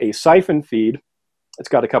 A siphon feed, it's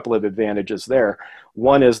got a couple of advantages there.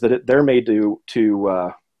 One is that they're made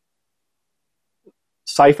to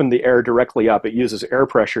siphon the air directly up. It uses air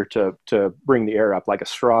pressure to bring the air up like a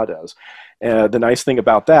straw does. The nice thing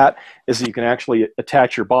about that is that you can actually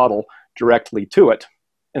attach your bottle directly to it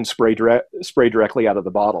and spray directly out of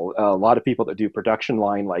the bottle. A lot of people that do production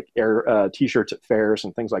line, like t-shirts at fairs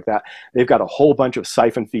and things like that, they've got a whole bunch of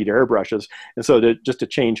siphon feed airbrushes, and so just to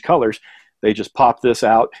change colors, they just pop this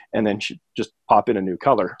out and then just pop in a new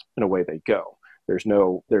color, and away they go. There's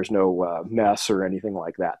no mess or anything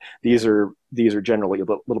like that. These are generally a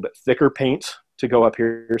little bit thicker paints to go up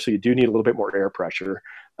here, so you do need a little bit more air pressure.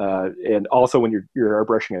 And also, when you're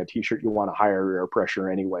airbrushing a t-shirt, you want a higher air pressure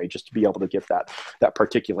anyway, just to be able to get that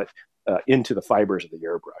particulate into the fibers of the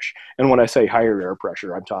airbrush. And when I say higher air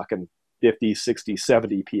pressure, I'm talking 50, 60,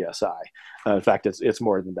 70 psi. In fact, it's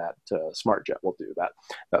more than that. SmartJet will do that.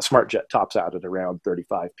 SmartJet tops out at around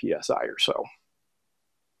 35 psi or so.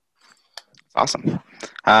 Awesome.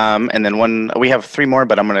 And then we have three more,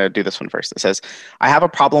 but I'm going to do this one first. It says, I have a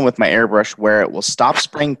problem with my airbrush where it will stop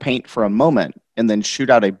spraying paint for a moment and then shoot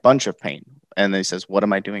out a bunch of paint. And then he says, what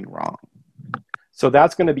am I doing wrong? So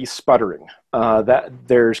that's going to be sputtering.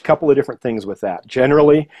 There's a couple of different things with that.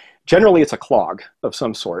 Generally it's a clog of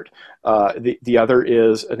some sort. The other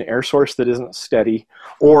is an air source that isn't steady,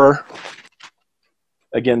 or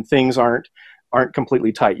again, things aren't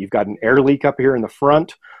completely tight. You've got an air leak up here in the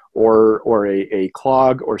front, or a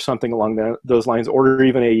clog or something along those lines, or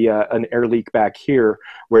even an air leak back here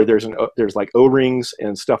where there's like O-rings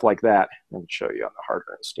and stuff like that. Let me show you on the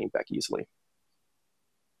hardener and steam back easily.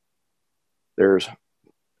 There's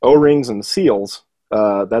O-rings and seals.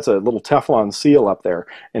 That's a little Teflon seal up there,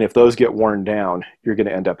 and if those get worn down, you're going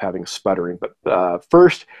to end up having sputtering. But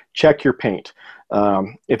first, check your paint.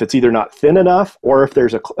 If it's either not thin enough, or if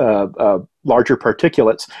there's a larger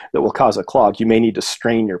particulates that will cause a clog, you may need to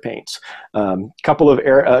strain your paints. A couple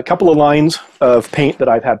of lines of paint that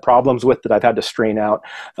I've had problems with that I've had to strain out.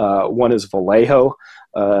 One is Vallejo.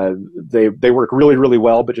 They work really, really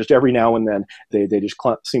well, but just every now and then they just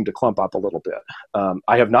seem to clump up a little bit.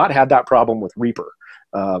 I have not had that problem with Reaper.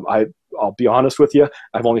 I'll be honest with you,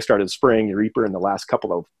 I've only started spraying Reaper in the last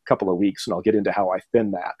couple of weeks, and I'll get into how I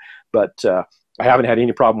thin that. But I haven't had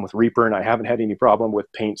any problem with Reaper, and I haven't had any problem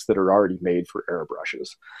with paints that are already made for airbrushes.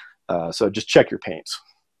 So just check your paints.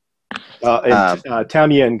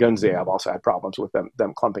 Tamiya and Gunze have also had problems with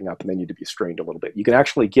them clumping up, and they need to be strained a little bit. You can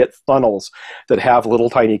actually get funnels that have little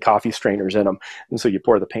tiny coffee strainers in them, and so you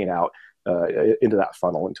pour the paint out into that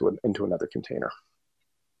funnel into another container.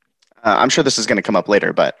 I'm sure this is going to come up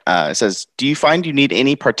later, but it says, do you find you need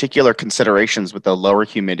any particular considerations with the lower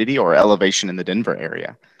humidity or elevation in the Denver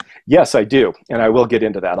area? Yes, I do, and I will get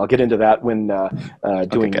into that. I'll get into that when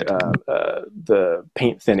doing the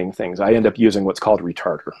paint thinning things. I end up using what's called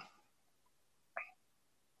retarder.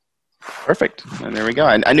 Perfect. And there we go.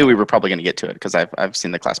 I knew we were probably going to get to it because I've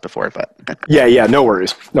seen the class before, but yeah, no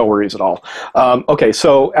worries at all. Okay,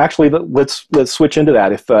 so actually, let's switch into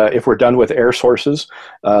that. If we're done with air sources,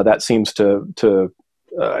 that seems to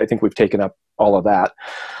I think we've taken up all of that.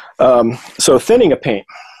 So thinning a paint,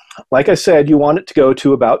 like I said, you want it to go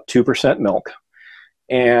to about 2% milk,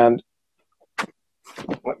 and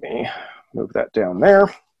let me move that down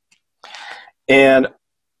there. And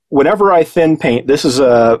whenever I thin paint, this is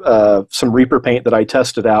some Reaper paint that I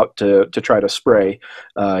tested out to try to spray.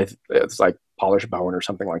 It's like Polish Bowen or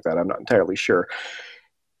something like that. I'm not entirely sure.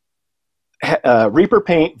 Reaper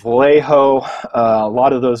paint, Vallejo, a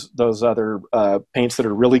lot of those other paints that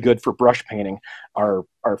are really good for brush painting are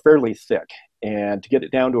fairly thick. And to get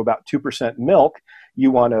it down to about 2% milk,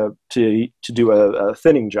 you want to do a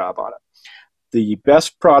thinning job on it. The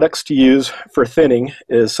best products to use for thinning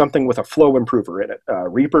is something with a flow improver in it.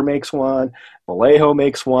 Reaper makes one, Vallejo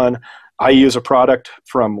makes one. I use a product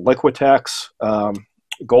from Liquitex.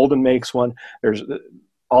 Golden makes one. There's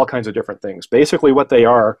all kinds of different things. Basically what they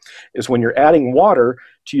are is when you're adding water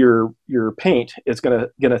to your paint, it's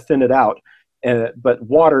gonna thin it out. But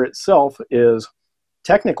water itself is,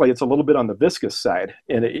 technically, it's a little bit on the viscous side,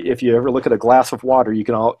 and if you ever look at a glass of water, you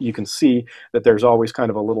can see that there's always kind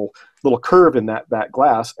of a little curve in that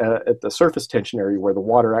glass at the surface tension area where the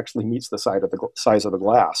water actually meets the size of the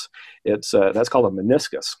glass. That's called a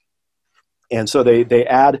meniscus, and so they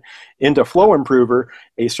add into flow improver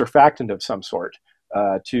a surfactant of some sort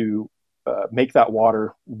to make that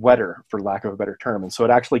water wetter, for lack of a better term. And so it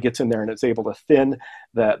actually gets in there and it's able to thin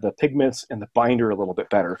the pigments and the binder a little bit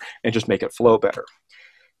better and just make it flow better.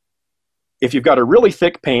 If you've got a really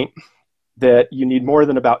thick paint that you need more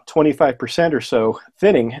than about 25% or so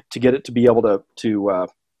thinning to get it to be able to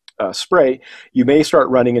spray, you may start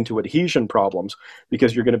running into adhesion problems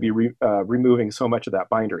because you're going to be removing so much of that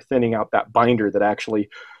binder, thinning out that binder that actually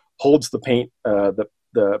holds the paint,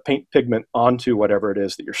 the paint pigment onto whatever it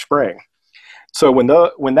is that you're spraying. So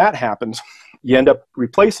when that happens, you end up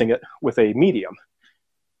replacing it with a medium.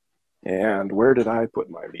 And where did I put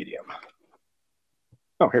my medium?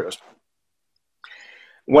 Oh, here it is.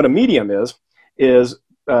 What a medium is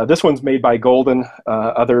this one's made by Golden.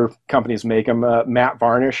 Other companies make them. Matte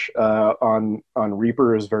varnish on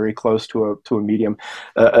Reaper is very close to a medium,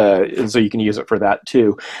 so you can use it for that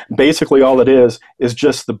too. Basically, all it is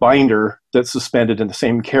just the binder that's suspended in the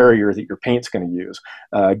same carrier that your paint's going to use.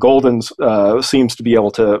 Golden's seems to be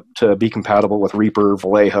able to be compatible with Reaper,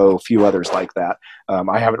 Vallejo, a few others like that.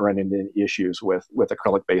 I haven't run into any issues with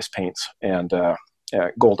acrylic-based paints and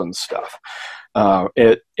Golden stuff.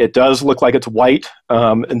 It does look like it's white,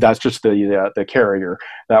 and that's just the carrier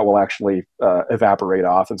that will actually evaporate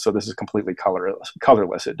off, and so this is completely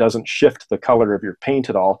colorless. It doesn't shift the color of your paint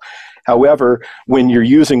at all. However, when you're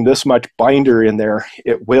using this much binder in there,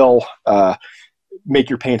 it will make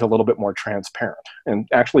your paint a little bit more transparent, and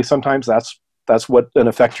actually sometimes that's what an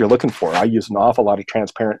effect you're looking for. I use an awful lot of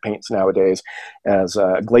transparent paints nowadays as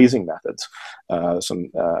glazing methods. Some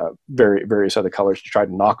various other colors to try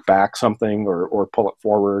to knock back something or pull it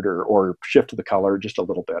forward or shift the color just a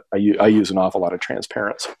little bit. I use an awful lot of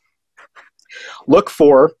transparents. Look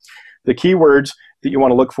for the keywords that you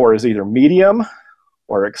want to look for is either medium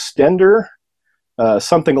or extender,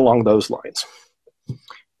 something along those lines.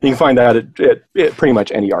 You can find that at pretty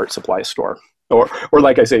much any art supply store, or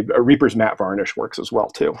like I say, a Reaper's matte varnish works as well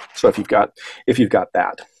too. So if you've got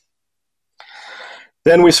that,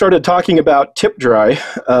 then we started talking about tip dry.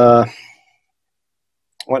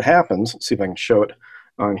 What happens? Let's see if I can show it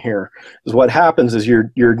on here. Is what happens is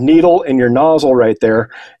your needle and your nozzle right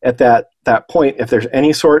there at that point, if there's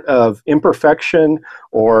any sort of imperfection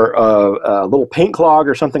or a little paint clog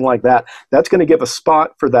or something like that, that's going to give a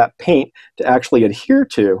spot for that paint to actually adhere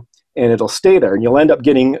to, and it'll stay there, and you'll end up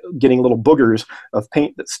getting little boogers of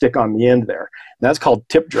paint that stick on the end there. And that's called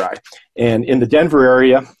tip dry. And in the Denver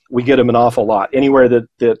area, we get them an awful lot. Anywhere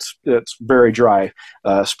that's very dry,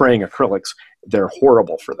 spraying acrylics, they're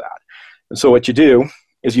horrible for that. And so what you do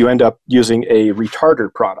is you end up using a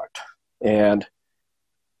retarder product. And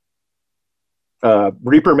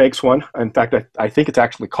Reaper makes one. In fact, I think it's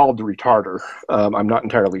actually called the retarder. I'm not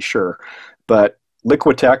entirely sure. But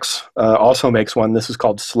Liquitex also makes one. This is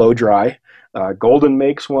called Slow Dry. Golden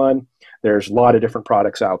makes one. There's a lot of different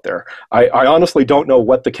products out there. I honestly don't know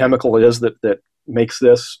what the chemical is that makes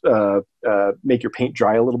this make your paint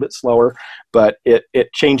dry a little bit slower, but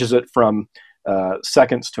it changes it from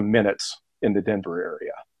seconds to minutes in the Denver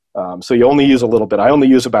area. So you only use a little bit. I only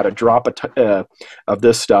use about a drop of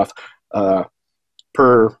this stuff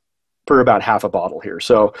per about half a bottle here.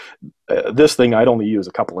 So this thing, I'd only use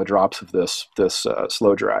a couple of drops of this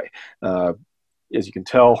Slow Dry. As you can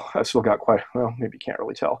tell, I've still got well, maybe you can't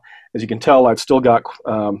really tell. As you can tell, I've still got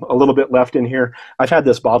a little bit left in here. I've had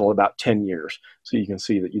this bottle about 10 years, so you can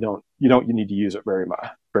see that you need to use it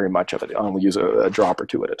very much of it. I only use a drop or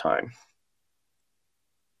two at a time.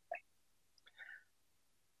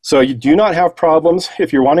 So you do not have problems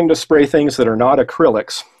if you're wanting to spray things that are not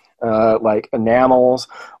acrylics, like enamels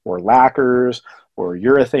or lacquers or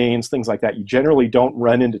urethanes, things like that. You generally don't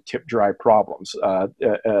run into tip dry problems,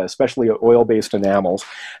 especially oil-based enamels.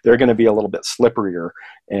 They're going to be a little bit slipperier,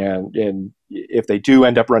 and if they do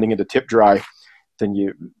end up running into tip dry,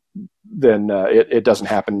 then it doesn't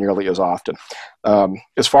happen nearly as often.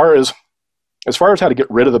 As far as how to get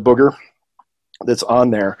rid of the booger that's on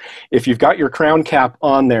there, if you've got your crown cap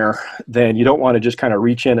on there, then you don't want to just kind of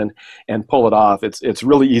reach in and pull it off. It's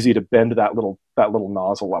really easy to bend that little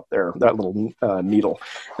nozzle up there, that little needle.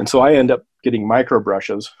 And so I end up getting micro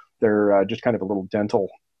brushes. They're just kind of a little dental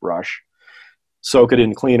brush. Soak it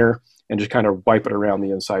in cleaner and just kind of wipe it around the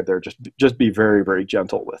inside there. Just be very, very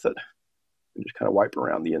gentle with it. And just kind of wipe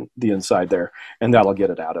around the inside there, and that'll get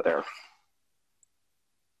it out of there.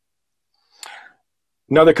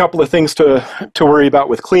 Another couple of things to worry about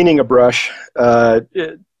with cleaning a brush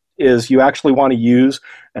is you actually want to use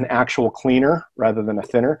an actual cleaner rather than a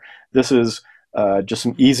thinner. This is just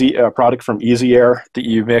some product from Easy Air that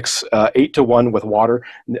you mix 8-to-1 with water.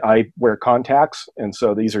 I wear contacts, and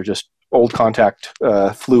so these are just old contact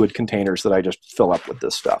fluid containers that I just fill up with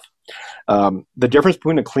this stuff. The difference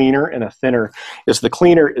between a cleaner and a thinner is the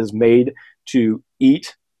cleaner is made to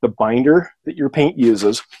eat the binder that your paint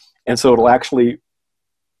uses, and so it'll actually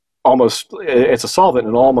it's a solvent,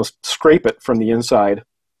 and it'll almost scrape it from the inside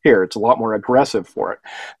here. It's a lot more aggressive for it.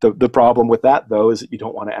 The problem with that, though, is that you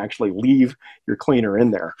don't want to actually leave your cleaner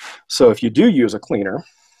in there. So if you do use a cleaner,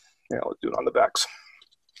 let's do it on the Vex.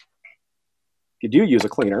 If you do use a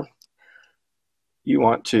cleaner, you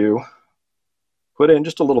want to put in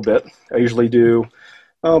just a little bit. I usually do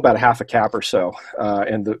about a half a cap or so,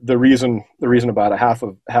 and the reason about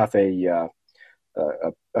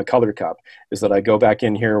a color cup is that I go back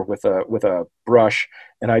in here with a brush,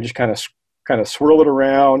 and I just kind of swirl it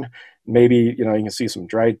around. Maybe you can see some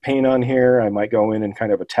dried paint on here. I might go in and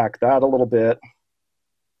kind of attack that a little bit,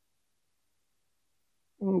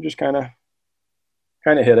 and just kind of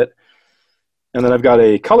hit it. And then I've got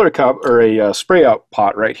a color cup or a spray out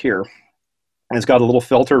pot right here, and it's got a little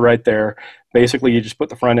filter right there. Basically, you just put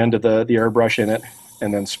the front end of the airbrush in it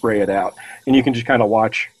and then spray it out, and you can just kind of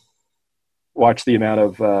watch the amount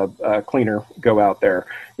of cleaner go out there.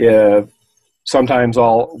 Sometimes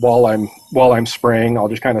while I'm spraying, I'll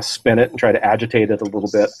just kind of spin it and try to agitate it a little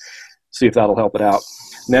bit, see if that'll help it out.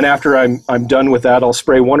 And then after I'm done with that, I'll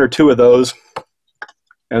spray 1 or 2 of those,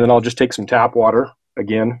 and then I'll just take some tap water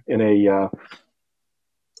again in a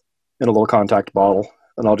little contact bottle,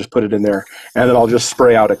 and I'll just put it in there, and then I'll just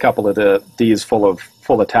spray out a couple of these full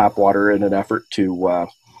of tap water in an effort to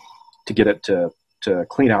get it to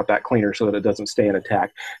clean out that cleaner so that it doesn't stay in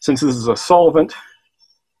attack. Since this is a solvent,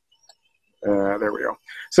 there we go.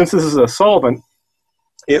 Since this is a solvent,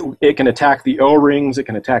 it can attack the O-rings, it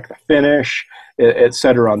can attack the finish,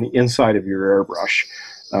 etc. on the inside of your airbrush.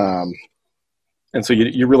 And so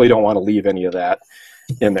you really don't want to leave any of that.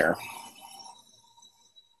 in there.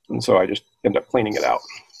 And so I just end up cleaning it out.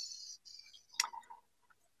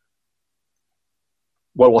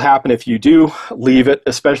 What will happen if you do leave it,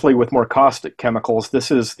 especially with more caustic chemicals,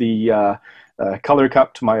 this is the color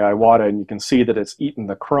cup to my Iwata, and you can see that it's eaten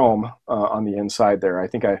the chrome on the inside there. I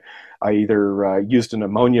think I either used an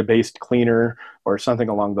ammonia-based cleaner or something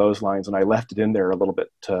along those lines, and I left it in there a little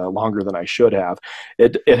bit longer than I should have.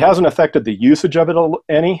 It hasn't affected the usage of it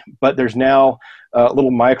any, but there's now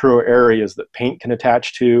little micro areas that paint can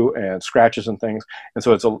attach to and scratches and things, and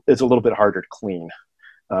so it's a little bit harder to clean.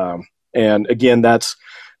 And again, that's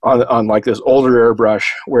on like this older airbrush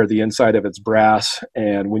where the inside of it's brass,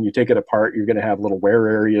 and when you take it apart, you're going to have little wear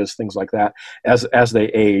areas, things like that. As they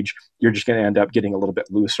age, you're just going to end up getting a little bit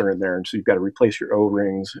looser in there, and so you've got to replace your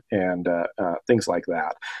O-rings and things like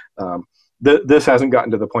that. This hasn't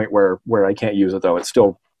gotten to the point where I can't use it, though. It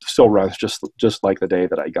still runs just like the day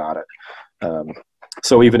that I got it.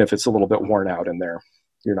 So even if it's a little bit worn out in there,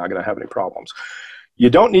 you're not going to have any problems. You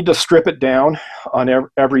don't need to strip it down on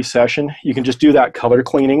every session. You can just do that color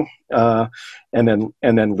cleaning and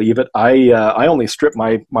then leave it. I only strip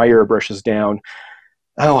my airbrushes down,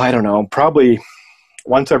 I don't know, probably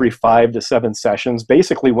once every 5 to 7 sessions,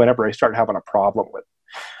 basically whenever I start having a problem with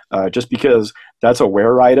it. Just because that's a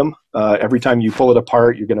wear item. Every time you pull it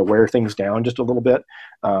apart, you're going to wear things down just a little bit.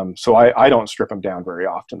 So I don't strip them down very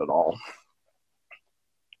often at all.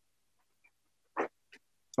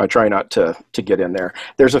 I try not to get in there.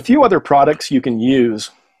 There's a few other products you can use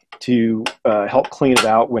to help clean it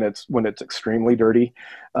out when it's extremely dirty.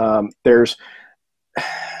 There's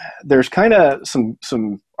kind of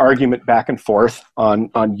some argument back and forth on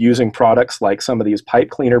using products like some of these pipe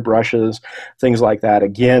cleaner brushes, things like that.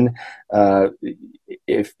 Again,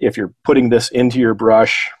 if you're putting this into your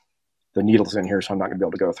brush, the needle's in here, so I'm not going to be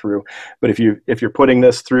able to go through. But if you're putting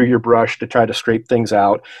this through your brush to try to scrape things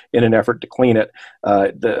out in an effort to clean it,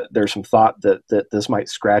 there's some thought that this might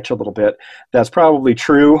scratch a little bit. That's probably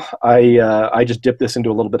true. I just dip this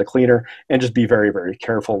into a little bit of cleaner and just be very, very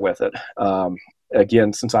careful with it.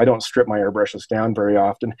 Again, since I don't strip my airbrushes down very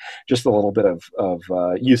often, just a little bit of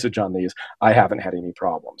usage on these, I haven't had any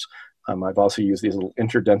problems. I've also used these little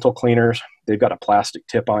interdental cleaners. They've got a plastic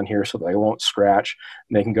tip on here so they won't scratch,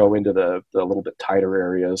 and they can go into the little bit tighter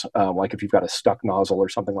areas. Like if you've got a stuck nozzle or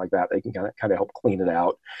something like that, they can kind of help clean it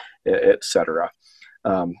out, etc.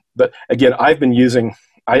 But again, I've been using,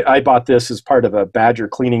 I bought this as part of a Badger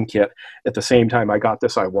cleaning kit at the same time I got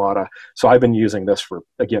this Iwata. So I've been using this for,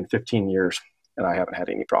 again, 15 years, and I haven't had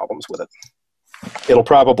any problems with it. It'll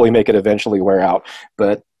probably make it eventually wear out,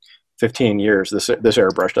 but 15 years, this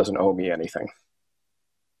airbrush doesn't owe me anything.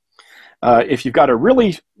 If you've got a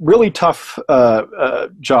really, really tough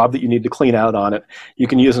job that you need to clean out on it, you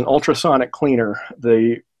can use an ultrasonic cleaner.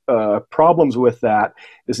 The problems with that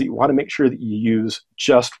is that you want to make sure that you use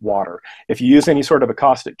just water. If you use any sort of a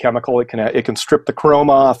caustic chemical, it can strip the chrome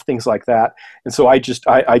off, things like that. And so I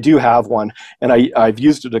do have one, and I've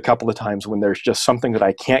used it a couple of times when there's just something that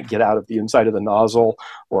I can't get out of the inside of the nozzle,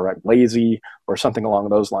 or I'm lazy, or something along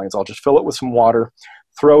those lines. I'll just fill it with some water,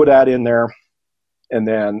 throw that in there, and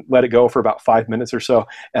then let it go for about 5 minutes or so,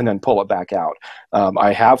 and then pull it back out.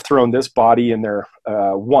 I have thrown this body in there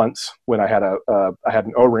once when I had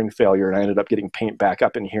an O-ring failure, and I ended up getting paint back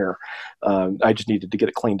up in here. I just needed to get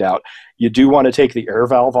it cleaned out. You do want to take the air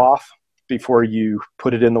valve off before you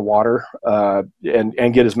put it in the water,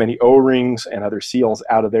 and get as many O-rings and other seals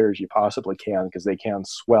out of there as you possibly can, because they can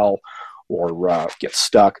swell or get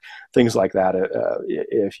stuck, things like that,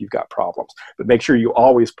 if you've got problems. But make sure you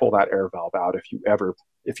always pull that air valve out if you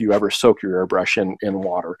ever soak your airbrush in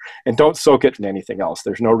water. And don't soak it in anything else.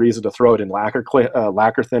 There's no reason to throw it in lacquer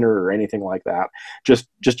thinner or anything like that. Just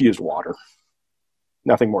use water.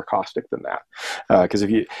 Nothing more caustic than that. Because if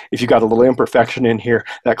you got a little imperfection in here,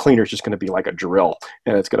 that cleaner is just going to be like a drill,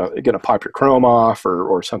 and it's gonna pop your chrome off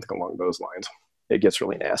or something along those lines. It gets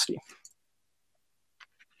really nasty.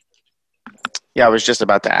 Yeah, I was just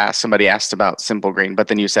about to ask. Somebody asked about simple green, but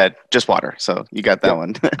then you said just water. So you got that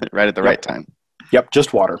one right at the right time. Yep,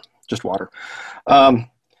 just water. Just water. A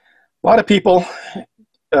lot of people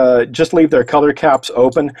just leave their color caps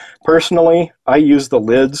open. Personally, I use the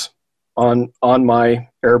lids on my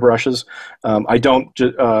airbrushes. I don't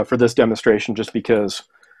for this demonstration, just because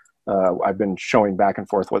I've been showing back and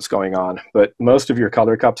forth what's going on. But most of your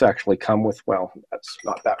color cups actually come with, well, that's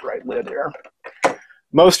not that right lid here.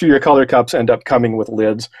 Most of your color cups end up coming with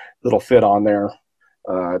lids that'll fit on there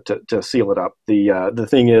to seal it up. The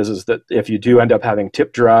thing is that if you do end up having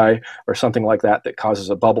tip dry or something like that causes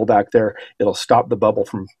a bubble back there, it'll stop the bubble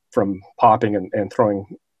from popping and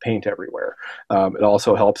throwing paint everywhere. It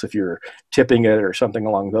also helps if you're tipping it or something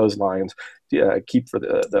along those lines to keep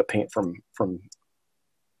the paint from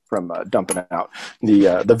dumping out.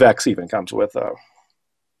 The Vex even comes with a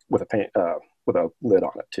paint with a lid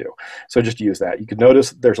on it too. So just use that. You can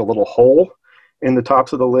notice there's a little hole in the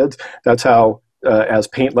tops of the lids. That's how as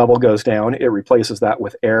paint level goes down, it replaces that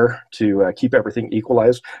with air to keep everything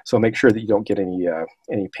equalized. So make sure that you don't get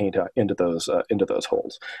any paint into those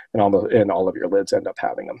holes, and all of your lids end up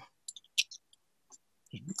having them.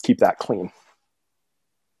 Keep that clean.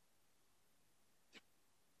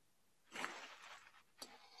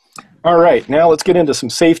 All right, now let's get into some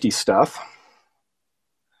safety stuff.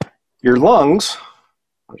 Your lungs,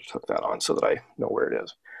 I'll just hook that on so that I know where it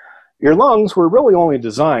is. Your lungs were really only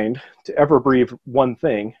designed to ever breathe one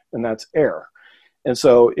thing, and that's air. And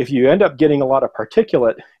so if you end up getting a lot of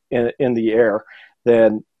particulate in the air,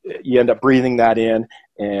 then you end up breathing that in,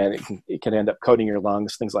 and it can end up coating your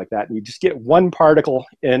lungs, things like that. And you just get one particle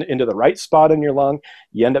into the right spot in your lung,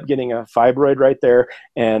 you end up getting a fibroid right there,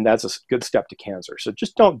 and that's a good step to cancer. So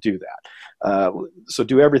just don't do that. So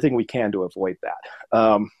do everything we can to avoid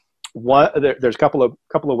that. There's a couple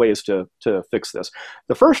of ways to fix this.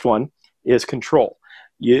 The first one is control.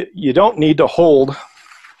 You don't need to hold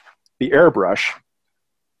the airbrush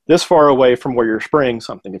this far away from where you're spraying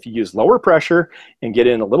something. If you use lower pressure and get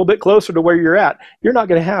in a little bit closer to where you're at, you're not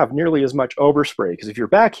going to have nearly as much overspray, because if you're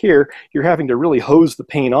back here, you're having to really hose the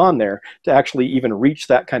paint on there to actually even reach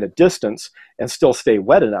that kind of distance and still stay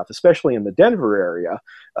wet enough, especially in the Denver area.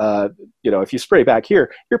 If you spray back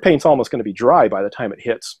here, your paint's almost going to be dry by the time it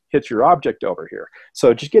hits your object over here.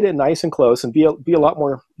 So just get it nice and close and be a lot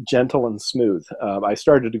more gentle and smooth. I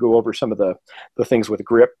started to go over some of the things with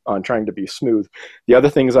grip on trying to be smooth. The other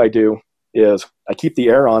things I do is I keep the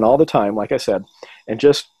air on all the time, like I said, and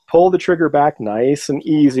just pull the trigger back nice and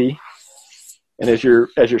easy. And as you're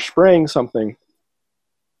spraying something,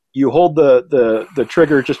 you hold the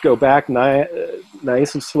trigger, just go back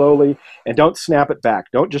nice and slowly, and don't snap it back.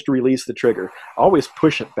 Don't just release the trigger. Always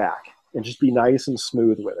push it back and just be nice and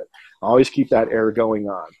smooth with it. Always keep that air going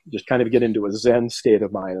on. Just kind of get into a Zen state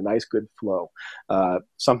of mind, a nice good flow.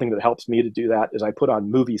 Something that helps me to do that is I put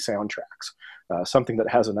on movie soundtracks. Something that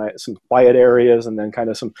has some quiet areas, and then kind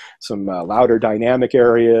of some louder dynamic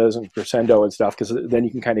areas and crescendo and stuff, because then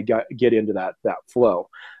you can kind of get into that flow.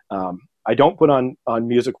 I don't put on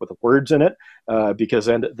music with words in it because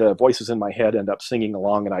then the voices in my head end up singing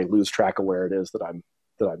along, and I lose track of where it is that I'm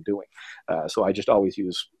doing. So I just always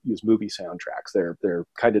use movie soundtracks. They're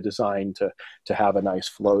kind of designed to have a nice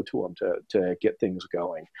flow to them to get things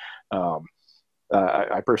going.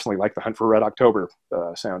 I personally like the Hunt for Red October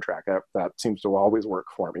soundtrack. That seems to always work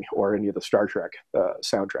for me, or any of the Star Trek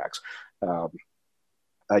soundtracks.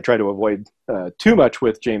 I try to avoid too much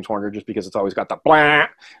with James Horner, just because it's always got the blah,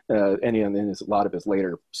 and a lot of his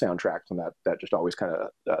later soundtracks, and that just always kind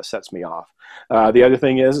of sets me off. The other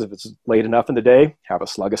thing is, if it's late enough in the day, have a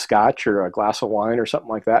slug of scotch or a glass of wine or something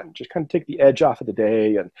like that, and just kind of take the edge off of the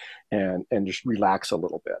day and just relax a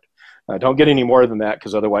little bit. Don't get any more than that,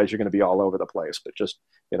 because otherwise you're going to be all over the place. But just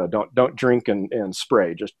don't drink and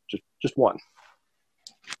spray. Just one.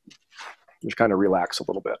 Just kind of relax a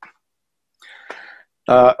little bit.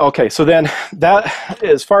 Okay, so then that,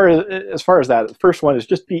 as far as that, the first one is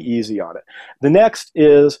just be easy on it. The next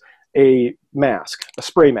is a mask, a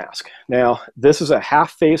spray mask. Now, this is a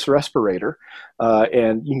half-face respirator,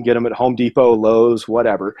 and you can get them at Home Depot, Lowe's,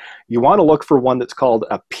 whatever. You want to look for one that's called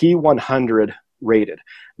a P100 rated.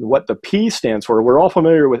 What the P stands for, we're all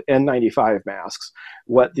familiar with N95 masks.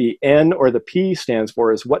 What the N or the P stands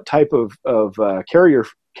for is what type of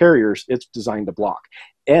carriers it's designed to block.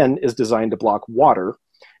 N is designed to block water,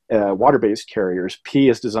 water-based carriers. P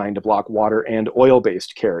is designed to block water and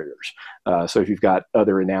oil-based carriers. So if you've got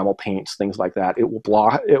other enamel paints, things like that, it will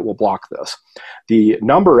block this. The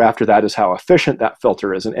number after that is how efficient that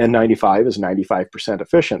filter is. An N95 is 95%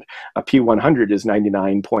 efficient. A P100 is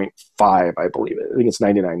 99.5, I believe. I think it's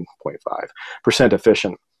 99.5%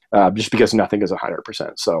 efficient. Just because nothing is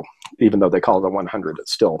 100%. So even though they call it a 100,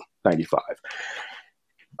 it's still 95.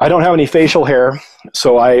 I don't have any facial hair,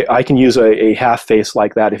 so I can use a half face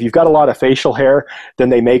like that. If you've got a lot of facial hair, then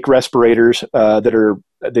they make respirators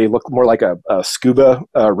they look more like a scuba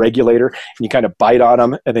regulator, and you kind of bite on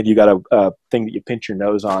them, and then you got a thing that you pinch your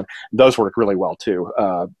nose on. Those work really well too.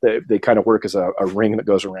 They kind of work as a ring that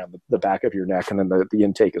goes around the back of your neck, and then the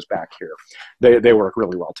intake is back here. They work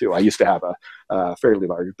really well too. I used to have a fairly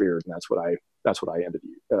large beard, and that's what I ended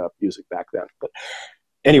up using back then. But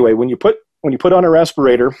anyway, when you put on a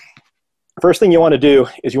respirator, first thing you want to do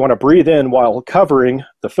is you want to breathe in while covering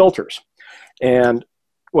the filters. And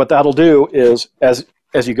what that'll do is, as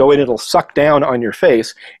as you go in, it'll suck down on your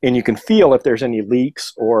face, and you can feel if there's any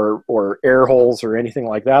leaks or air holes or anything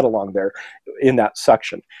like that along there in that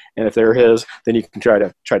suction. And if there is, then you can try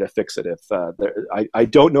to fix it. If I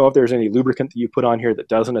don't know if there's any lubricant that you put on here that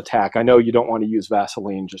doesn't attack. I know you don't want to use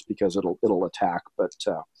Vaseline just because it'll attack, but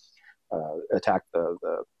attack the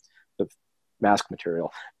mask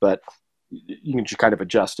material. But you can just kind of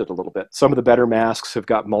adjust it a little bit. Some of the better masks have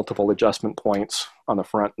got multiple adjustment points on the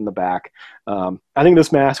front and the back. I think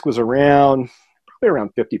this mask was probably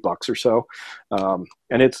around $50 or so.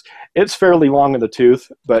 And it's fairly long in the tooth,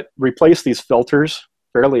 but replace these filters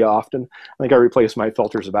fairly often. I think I replace my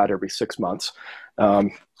filters about every 6 months.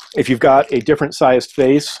 If you've got a different sized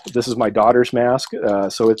face, this is my daughter's mask,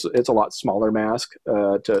 so it's a lot smaller mask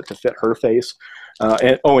to fit her face.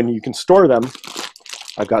 And you can store them.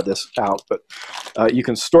 I've got this out, but you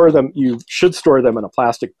can store them. You should store them in a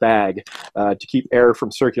plastic bag to keep air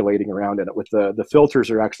from circulating around in it. With the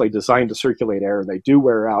filters are actually designed to circulate air, and they do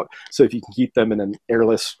wear out. So if you can keep them in an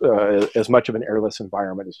airless, as much of an airless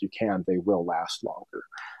environment as you can, they will last longer.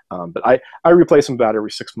 But I replace them about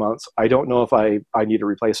every 6 months. I don't know if I need to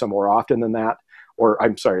replace them more often than that, or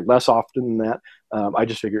I'm sorry, less often than that. I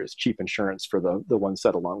just figure it's cheap insurance for the one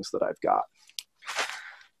set of lungs that I've got.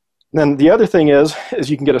 And then the other thing is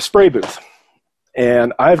you can get a spray booth.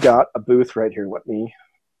 And I've got a booth right here. Let me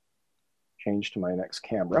change to my next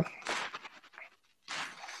camera.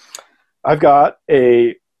 I've got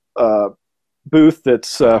a booth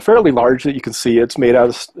that's fairly large that you can see. It's made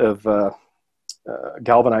out of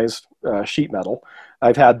galvanized sheet metal.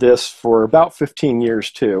 I've had this for about 15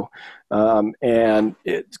 years too. And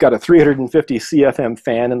it's got a 350 CFM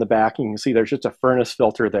fan in the back. You can see there's just a furnace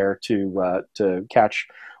filter there to catch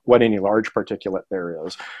what any large particulate there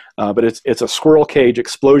is. But it's a squirrel cage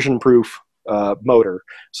explosion proof motor,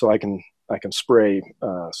 so I can spray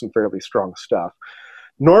some fairly strong stuff.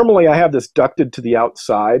 Normally I have this ducted to the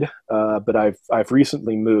outside, but I've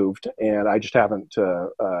recently moved, and I just haven't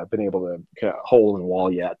been able to kind of hole in the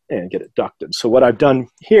wall yet and get it ducted. So what I've done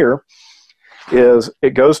here is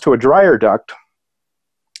it goes to a dryer duct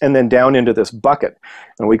and then down into this bucket.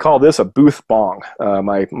 And we call this a booth bong.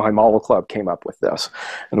 My model club came up with this.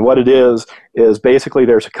 And what it is basically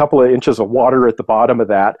there's a couple of inches of water at the bottom of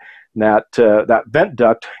that. And that vent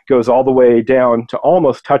duct goes all the way down to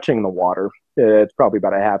almost touching the water. It's probably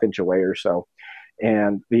about a ½ inch away or so.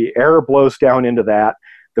 And the air blows down into that.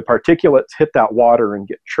 The particulates hit that water and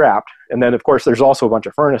get trapped. And then, of course, there's also a bunch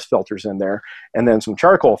of furnace filters in there, and then some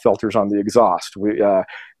charcoal filters on the exhaust. We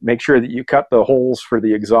make sure that you cut the holes for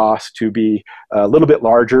the exhaust to be a little bit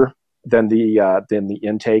larger than the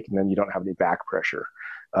intake, and then you don't have any back pressure.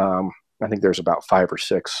 I think there's about 5 or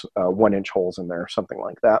 6 1-inch holes in there, something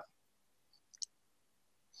like that.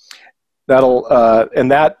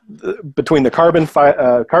 Between the carbon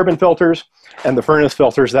filters and the furnace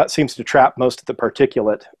filters, that seems to trap most of the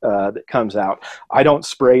particulate that comes out. I don't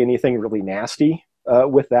spray anything really nasty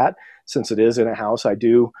with that, since it is in a house. I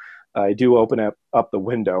do open up the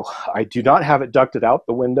window. I do not have it ducted out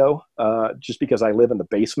the window just because I live in the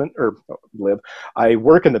basement, I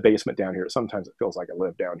work in the basement down here. Sometimes it feels like I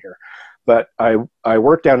live down here, but I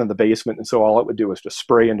work down in the basement, and so all it would do is just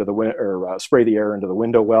spray into the spray the air into the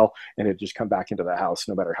window well, and it'd just come back into the house,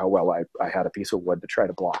 no matter how well I had a piece of wood to try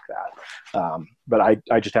to block that. But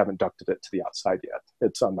I just haven't ducted it to the outside yet.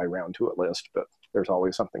 It's on my round to it list, but there's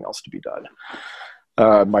always something else to be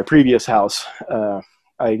done. My previous house,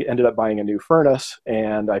 I ended up buying a new furnace,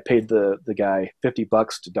 and I paid the guy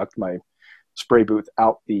 $50 to duct my spray booth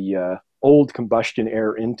out the old combustion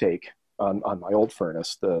air intake on my old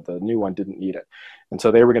furnace. The new one didn't need it, and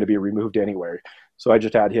so they were going to be removed anyway. So I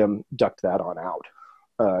just had him duct that on out,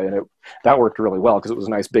 and that worked really well because it was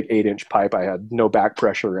a nice big 8-inch pipe. I had no back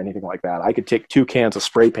pressure or anything like that. I could take 2 cans of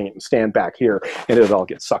spray paint and stand back here, and it would all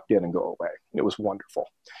get sucked in and go away. It was wonderful.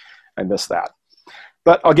 I miss that,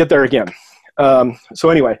 but I'll get there again. So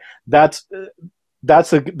anyway, that's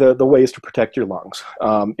the ways to protect your lungs.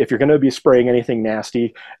 If you're going to be spraying anything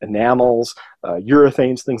nasty, enamels,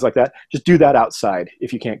 urethanes, things like that, just do that outside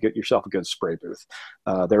if you can't get yourself a good spray booth.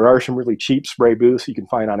 There are some really cheap spray booths you can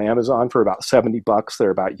find on Amazon for about $70.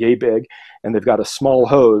 They're about yay big, and they've got a small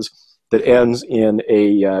hose that ends in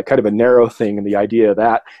a kind of a narrow thing, and the idea of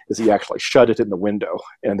that is you actually shut it in the window,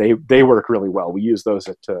 and they work really well. We use those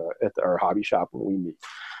at our hobby shop when we meet.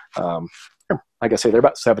 Like I say, they're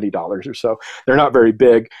about $70 or so. They're not very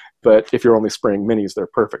big, but if you're only spraying minis, they're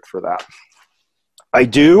perfect for that. I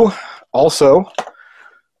do also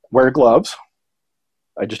wear gloves.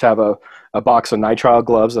 I just have a box of nitrile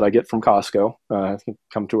gloves that I get from Costco. I think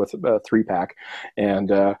come to with a 3-pack,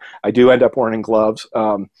 and I do end up wearing gloves.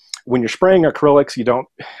 When you're spraying acrylics,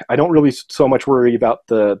 I don't really so much worry about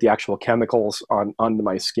the actual chemicals onto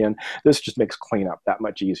my skin. This just makes cleanup that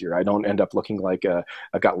much easier. I don't end up looking like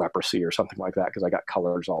I've got leprosy or something like that because I got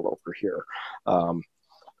colors all over here.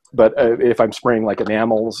 But if I'm spraying like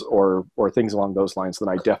enamels or things along those lines, then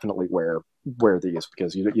I definitely wear these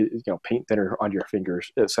because you know, paint thinner on your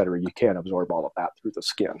fingers, etc. You can't absorb all of that through the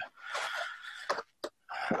skin.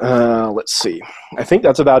 Let's see. I think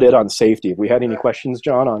that's about it on safety. Have we had any questions,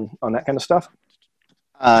 John, on that kind of stuff?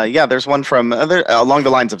 Yeah, there's one from along the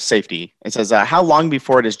lines of safety. It says, how long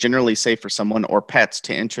before it is generally safe for someone or pets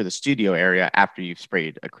to enter the studio area after you've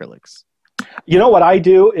sprayed acrylics? You know what I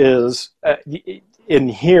do is in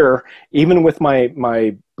here, even with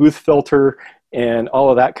my booth filter and all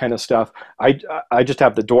of that kind of stuff, I just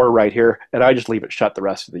have the door right here, and I just leave it shut the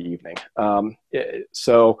rest of the evening.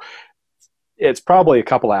 So it's probably a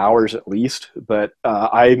couple of hours at least, but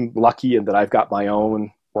I'm lucky in that I've got my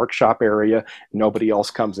own workshop area. Nobody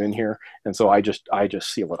else comes in here, and so I just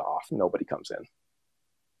seal it off. Nobody comes in.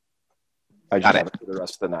 I just have it for the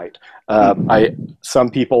rest of the night.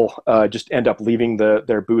 Some people just end up leaving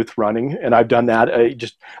their booth running, and I've done that. I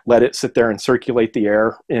just let it sit there and circulate the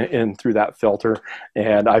air in through that filter,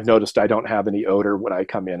 and I've noticed I don't have any odor when I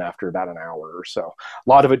come in after about an hour or so. A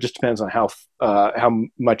lot of it just depends on how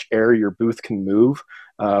much air your booth can move,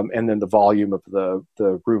 and then the volume of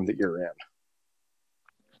the room that you're in.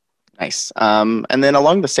 Nice. And then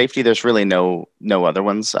along the safety, there's really no other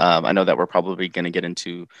ones. I know that we're probably going to get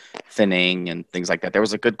into thinning and things like that. There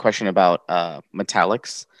was a good question about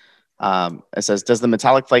metallics. It says, does the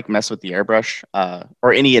metallic flake mess with the airbrush,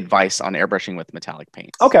 or any advice on airbrushing with metallic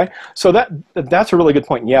paints? Okay, so that's a really good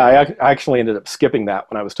point. Yeah, I actually ended up skipping that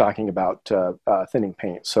when I was talking about thinning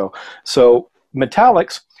paint. So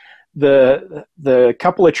metallics, the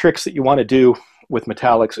couple of tricks that you want to do with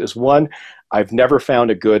metallics is, one, I've never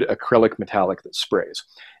found a good acrylic metallic that sprays.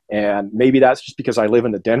 And maybe that's just because I live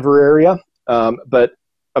in the Denver area, but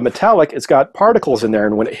a metallic, it's got particles in there,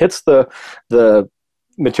 and when it hits the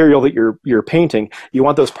material that you're painting, you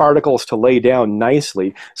want those particles to lay down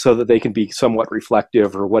nicely so that they can be somewhat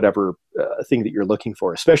reflective or whatever thing that you're looking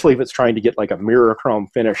for, especially if it's trying to get like a mirror chrome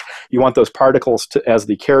finish. You want those particles to, as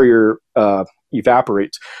the carrier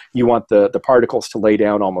evaporates, you want the particles to lay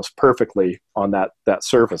down almost perfectly on that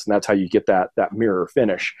surface, and that's how you get that mirror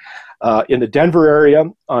finish. In the Denver area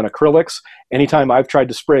on acrylics, anytime I've tried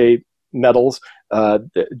to spray metals,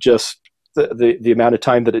 just the amount of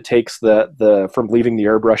time that it takes from leaving the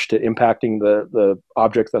airbrush to impacting the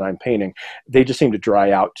object that I'm painting, they just seem to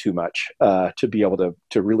dry out too much to be able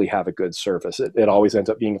to really have a good surface. It always ends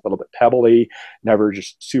up being a little bit pebbly, never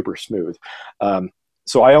just super smooth.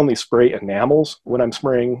 So I only spray enamels when I'm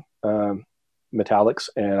spraying metallics,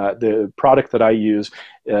 and the product that I use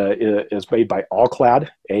is made by Alclad,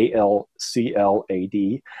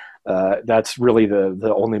 ALCLAD. That's really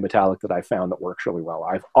the only metallic that I've found that works really well.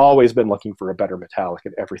 I've always been looking for a better metallic,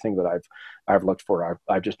 and everything that I've looked for,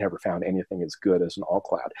 I've just never found anything as good as an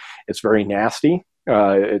Alclad. It's very nasty.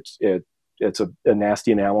 It's a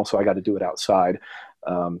nasty enamel, so I got to do it outside.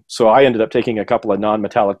 So I ended up taking a couple of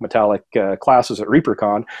non-metallic classes at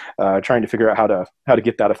ReaperCon, trying to figure out how to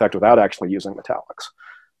get that effect without actually using metallics.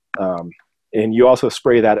 And you also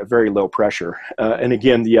spray that at very low pressure. And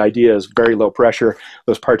again, the idea is very low pressure.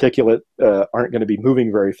 Those particulate aren't going to be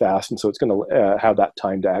moving very fast, and so it's going to have that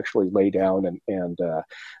time to actually lay down and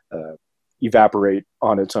evaporate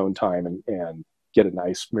on its own time and get a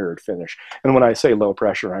nice mirrored finish. And when I say low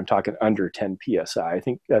pressure, I'm talking under 10 psi. I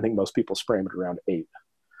think most people spray them at around 8.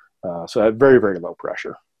 So very, very low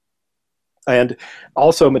pressure. And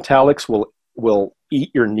also metallics will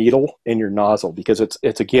eat your needle and your nozzle, because it's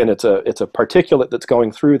a particulate that's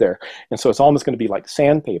going through there, and so it's almost going to be like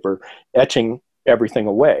sandpaper etching everything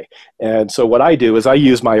away. And so what I do is I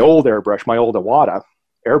use my old airbrush, my old Iwata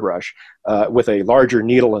airbrush, with a larger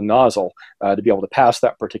needle and nozzle to be able to pass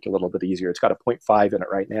that particulate a little bit easier. It's got a 0.5 in it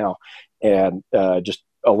right now, and just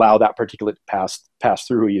allow that particulate to pass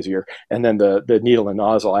through easier. And then the needle and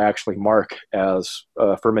nozzle I actually mark as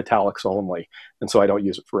for metallics only, and so I don't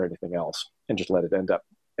use it for anything else, and just let it end up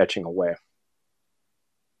etching away.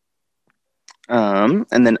 And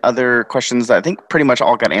then other questions that I think pretty much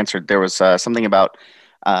all got answered. There was something about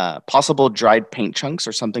possible dried paint chunks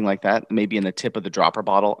or something like that, maybe in the tip of the dropper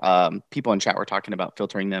bottle. People in chat were talking about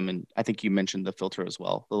filtering them, and I think you mentioned the filter as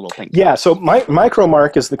well, the little paint. Yeah, so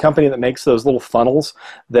Micromark is the company that makes those little funnels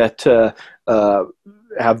that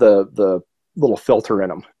have the little filter in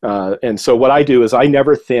them. And so what I do is I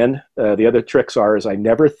never thin. The other tricks is I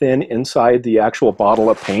never thin inside the actual bottle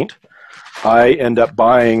of paint. I end up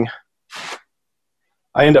buying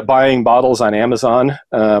bottles on Amazon.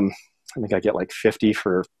 I think I get like 50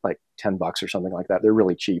 for like $10 or something like that. They're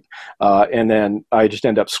really cheap. And then I just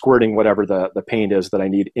end up squirting whatever the paint is that I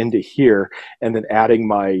need into here, and then adding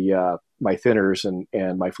my my thinners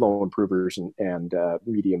and my flow improvers and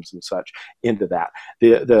mediums and such into that.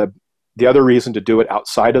 The other reason to do it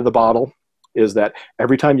outside of the bottle is that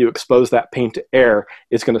every time you expose that paint to air,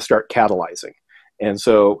 it's going to start catalyzing. And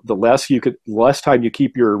so the less time you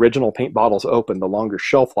keep your original paint bottles open, the longer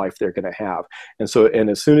shelf life they're going to have. And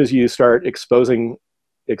as soon as you start exposing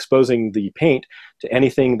the paint to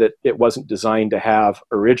anything that it wasn't designed to have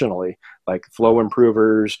originally, like flow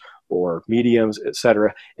improvers or mediums,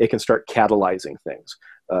 etc., it can start catalyzing things.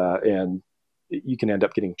 And you can end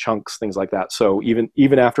up getting chunks, things like that. So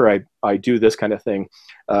even after I do this kind of thing,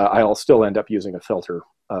 I'll still end up using a filter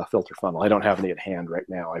funnel. I don't have any at hand right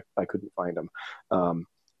now. I couldn't find them.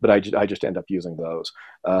 But I just end up using those.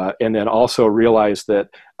 And then also realize that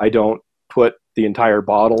I don't put the entire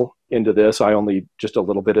bottle into this. I only just a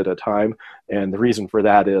little bit at a time. And the reason for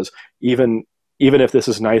that is even if this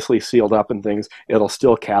is nicely sealed up and things, it'll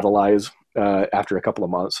still catalyze after a couple of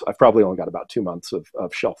months. I've probably only got about 2 months of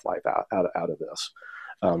shelf life out of this.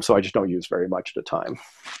 So I just don't use very much at a time.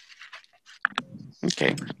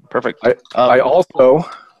 Okay, perfect. I also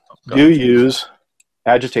do use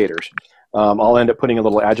agitators. I'll end up putting a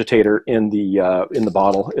little agitator in the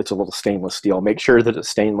bottle. It's a little stainless steel. Make sure that it's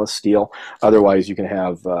stainless steel. Otherwise, you can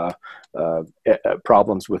have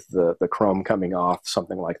problems with the chrome coming off,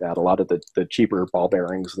 something like that. A lot of the cheaper ball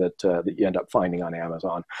bearings that you end up finding on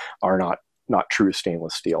Amazon are not true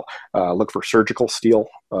stainless steel. Look for surgical steel,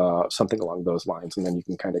 something along those lines, and then you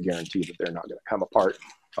can kind of guarantee that they're not going to come apart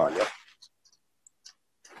on you.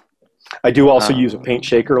 I do also use a paint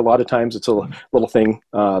shaker. A lot of times it's a little thing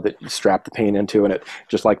that you strap the paint into, and it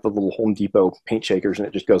just like the little Home Depot paint shakers, and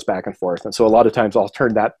it just goes back and forth. And so a lot of times I'll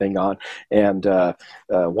turn that thing on and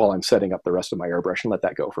while I'm setting up the rest of my airbrush, and let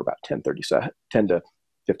that go for about 10 to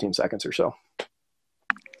 15 seconds or so.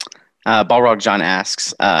 Balrog John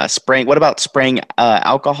asks, what about spraying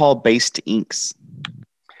alcohol-based inks?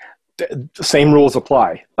 Same rules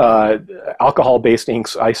apply. Alcohol-based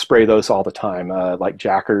inks, I spray those all the time, like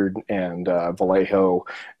Jacquard and Vallejo,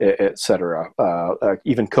 etc.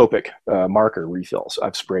 Even Copic marker refills,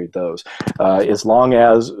 I've sprayed those. As long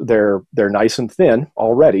as they're nice and thin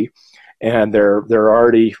already, and they're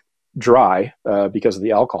already dry because of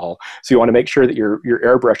the alcohol. So you want to make sure that your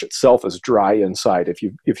airbrush itself is dry inside. If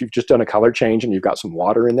you've just done a color change and you've got some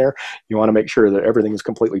water in there, you want to make sure that everything is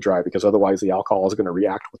completely dry, because otherwise the alcohol is going to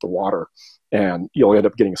react with the water and you'll end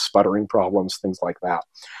up getting sputtering problems, things like that.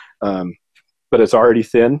 But it's already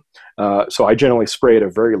thin. So I generally spray at a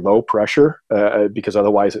very low pressure because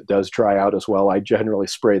otherwise it does dry out as well. I generally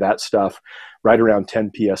spray that stuff right around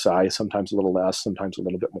 10 PSI, sometimes a little less, sometimes a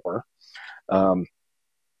little bit more.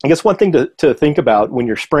 I guess one thing to think about when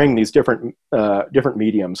you're spraying these different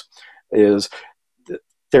mediums is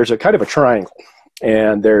there's a kind of a triangle,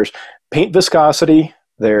 and there's paint viscosity,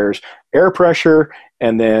 there's air pressure,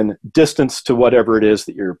 and then distance to whatever it is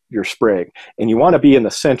that you're spraying. And you want to be in the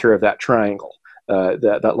center of that triangle,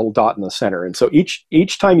 that little dot in the center. And so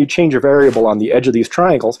each time you change a variable on the edge of these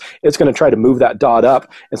triangles, it's going to try to move that dot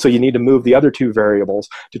up. And so you need to move the other two variables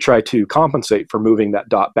to try to compensate for moving that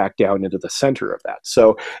dot back down into the center of that.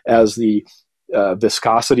 So as the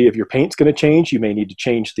viscosity of your paint is going to change, you may need to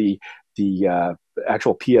change the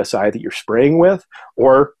actual PSI that you're spraying with,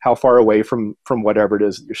 or how far away from whatever it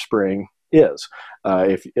is that you're spraying is.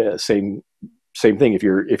 Same thing. If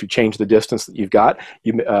you change the distance that you've got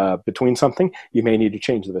between something, you may need to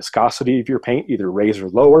change the viscosity of your paint, either raise or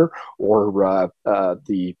lower, or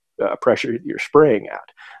the pressure that you're spraying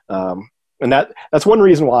at. And that's one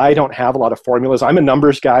reason why I don't have a lot of formulas. I'm a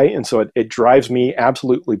numbers guy, and so it drives me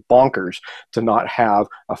absolutely bonkers to not have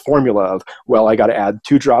a formula of, well, I got to add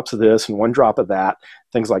 2 drops of this and 1 drop of that,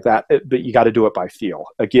 things like that. But you got to do it by feel.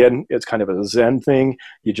 Again, it's kind of a Zen thing.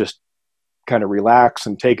 You just kind of relax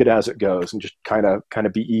and take it as it goes, and just kind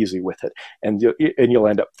of be easy with it, and you'll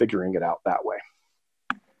end up figuring it out that way.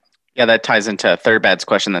 Yeah, that ties into Thurbad's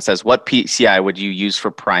question that says, what PCI would you use for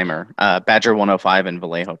primer? Badger 105 and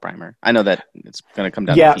Vallejo primer. I know that it's going to come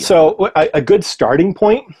down to so a good starting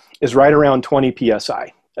point is right around 20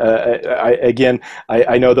 PSI.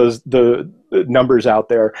 I know the numbers out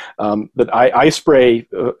there, but I spray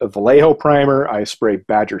a Vallejo primer, I spray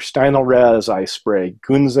Badger Stynylrez, I spray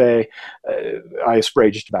Gunze, I spray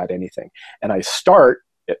just about anything. And I start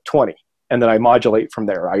at 20. and then I modulate from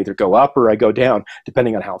there. I either go up or I go down,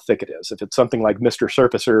 depending on how thick it is. If it's something like Mr.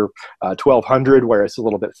 Surfacer 1200, where it's a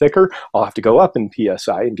little bit thicker, I'll have to go up in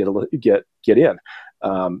PSI and get in.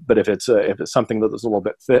 But if it's something that is a little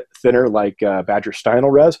bit thinner, like Badger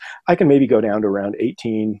Steinel res, I can maybe go down to around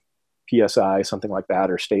 18 PSI, something like that,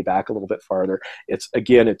 or stay back a little bit farther. It's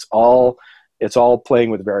all playing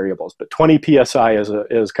with variables, but 20 PSI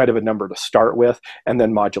is kind of a number to start with, and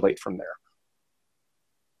then modulate from there.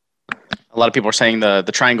 A lot of people are saying the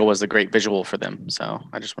triangle was the great visual for them, so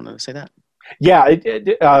I just wanted to say that. Yeah,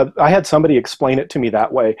 I had somebody explain it to me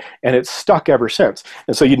that way, and it's stuck ever since.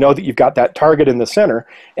 And so you know that you've got that target in the center,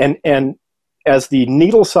 and as the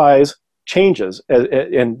needle size changes,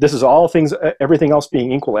 and this is all things, everything else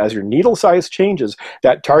being equal, as your needle size changes,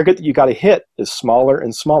 that target that you got to hit is smaller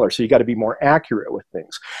and smaller. So you got to be more accurate with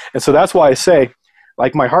things. And so that's why I say,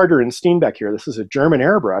 like my Harder and Steenbeck here, this is a German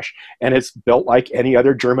airbrush, and it's built like any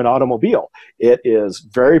other German automobile. It is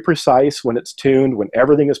very precise when it's tuned, when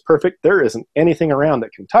everything is perfect. There isn't anything around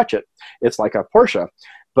that can touch it. It's like a Porsche.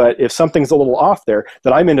 But if something's a little off there,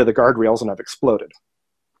 then I'm into the guardrails and I've exploded.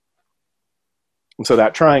 And so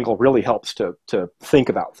that triangle really helps to think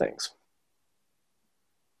about things.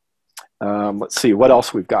 Let's see what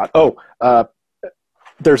else we've got. Oh,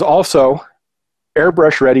 there's also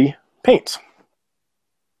airbrush-ready paints.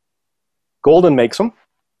 Golden makes them.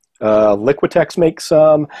 Liquitex makes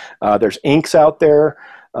some. There's inks out there,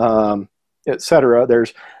 etc.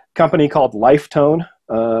 There's a company called Lifetone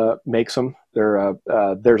makes them.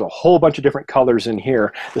 There's a whole bunch of different colors in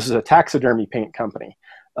here. This is a taxidermy paint company.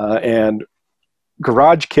 And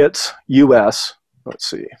Garage Kits US. Let's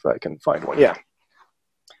see if I can find one. Yeah.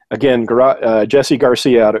 Again, Jesse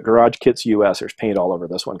Garcia out at Garage Kits US. There's paint all over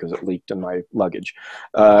this one because it leaked in my luggage.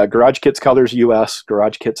 Garage Kits Colors US,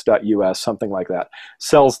 garagekits.us, something like that,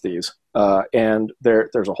 sells these. And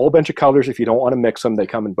there's a whole bunch of colors. If you don't want to mix them, they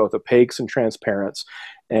come in both opaques and transparents.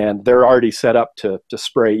 And they're already set up to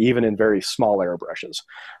spray even in very small airbrushes.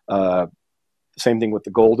 Same thing with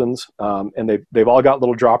the Goldens, and they've all got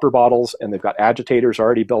little dropper bottles, and they've got agitators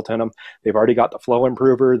already built in them. They've already got the flow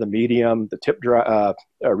improver, the medium, the tip dry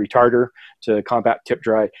retarder to combat tip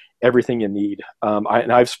dry, everything you need.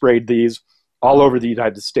 And I've sprayed these all over the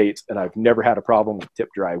United States, and I've never had a problem with tip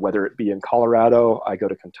dry, whether it be in Colorado. I go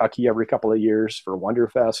to Kentucky every couple of years for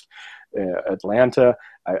Wonderfest, Atlanta.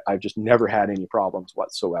 I've just never had any problems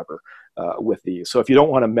whatsoever with these. So if you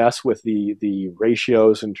don't want to mess with the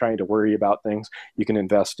ratios and trying to worry about things, you can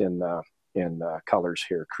invest in colors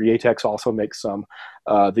here. Createx also makes some.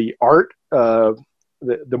 The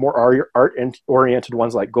more art-oriented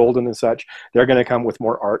ones like Golden and such, they're going to come with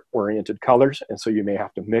more art-oriented colors, and so you may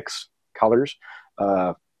have to mix colors,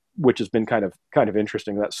 which has been kind of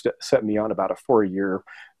interesting. That set me on about a 4-year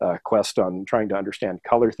quest on trying to understand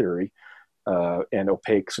color theory and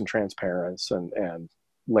opaques and transparents and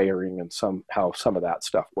layering and how some of that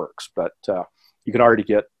stuff works. But you can already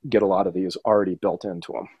get a lot of these already built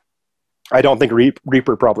into them. I don't think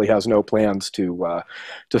Reaper probably has no plans to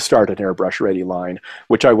start an airbrush ready line,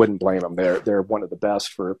 which I wouldn't blame them. They're one of the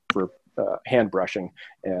best for hand brushing,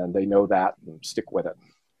 and they know that and stick with it.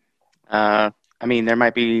 I mean, there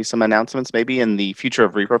might be some announcements maybe in the Future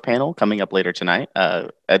of Reaper panel coming up later tonight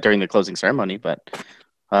during the closing ceremony, but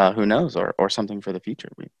who knows, or something for the future.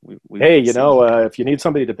 Hey, if you need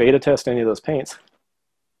somebody to beta test any of those paints.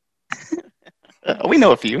 We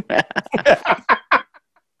know a few.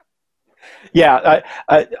 Yeah,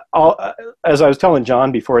 as I was telling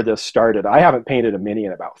John before this started, I haven't painted a Mini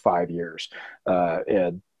in about 5 years.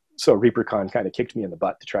 And so ReaperCon kind of kicked me in the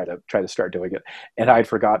butt to try to start doing it, and I'd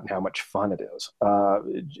forgotten how much fun it is.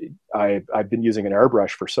 I've been using an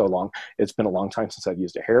airbrush for so long; it's been a long time since I've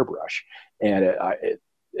used a hairbrush. And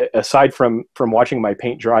aside from watching my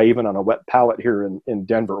paint dry, even on a wet palette here in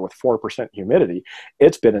Denver with 4% humidity,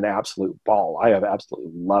 it's been an absolute ball. I have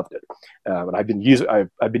absolutely loved it, and I've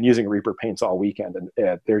been using Reaper paints all weekend,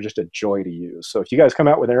 and they're just a joy to use. So if you guys come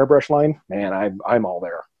out with an airbrush line, man, I'm all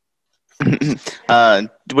there. Do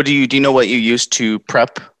you know what you use to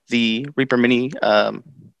prep the Reaper Mini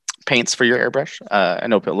paints for your airbrush? I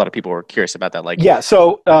know a lot of people were curious about that. Yeah,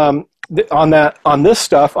 so on this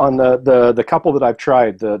stuff, on the couple that I've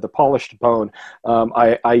tried, the polished bone,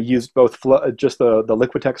 I used both just the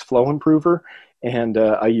Liquitex flow improver, and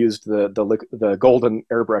I used the Golden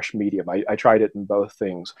airbrush medium. I tried it in both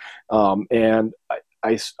things, and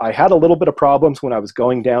I had a little bit of problems when I was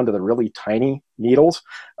going down to the really tiny needles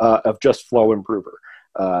of just flow improver.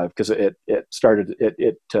 because it started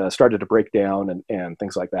to break down and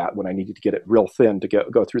things like that when I needed to get it real thin to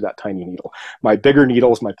go through that tiny needle. My bigger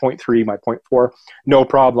needles, my 0.3, my 0.4, no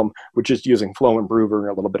problem with just using flow improver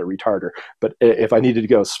and a little bit of retarder. But if I needed to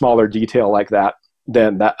go smaller detail like that,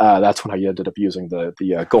 then that's when I ended up using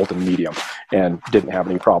the golden medium and didn't have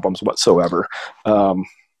any problems whatsoever.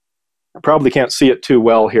 I probably can't see it too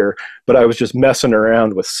well here, but I was just messing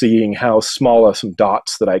around with seeing how small some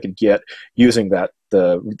dots that I could get using the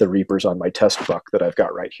Reapers on my test book that I've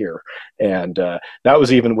got right here, and that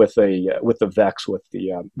was even with the Vex with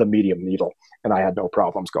the medium needle, and I had no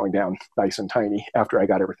problems going down nice and tiny after I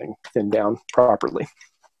got everything thinned down properly.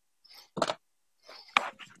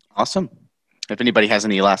 Awesome. If anybody has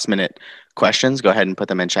any last minute questions, go ahead and put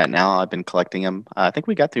them in chat now. I've been collecting them. I think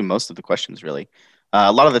we got through most of the questions, really. A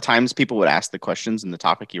lot of the times people would ask the questions in the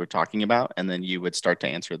topic you were talking about, and then you would start to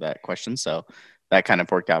answer that question. So that kind of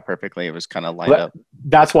worked out perfectly. It was kind of lined up.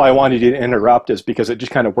 That's why I wanted to interrupt, is because it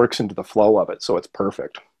just kind of works into the flow of it. So it's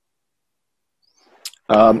perfect.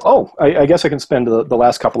 I guess I can spend the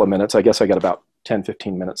last couple of minutes. I guess I got about 10,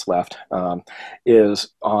 15 minutes left, is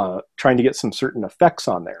trying to get some certain effects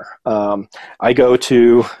on there. I go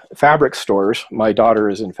to fabric stores. My daughter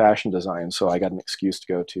is in fashion design, so I got an excuse to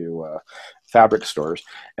go to fabric stores,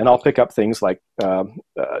 and I'll pick up things like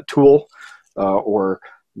tulle or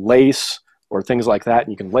lace or things like that,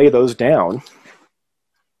 and you can lay those down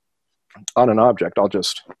on an object. I'll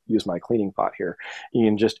just use my cleaning pot here. You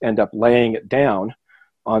can just end up laying it down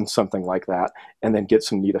on something like that and then get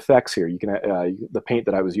some neat effects here. You can the paint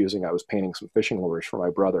that I was using, I was painting some fishing lures for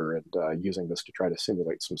my brother and using this to try to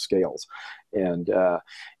simulate some scales. And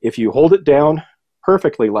if you hold it down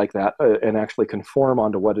perfectly like that and actually conform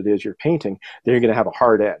onto what it is you're painting, then you're going to have a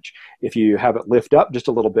hard edge. If you have it lift up just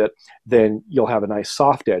a little bit, then you'll have a nice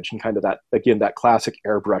soft edge and kind of that, again, that classic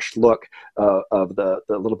airbrush look of the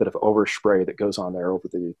little bit of overspray that goes on there over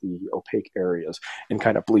the opaque areas and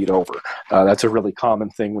kind of bleed over. That's a really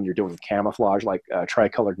common thing when you're doing camouflage, like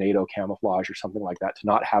tricolored NATO camouflage or something like that, to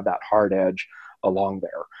not have that hard edge along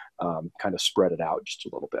there, kind of spread it out just a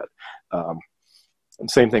little bit. And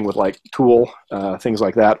same thing with like tulle, things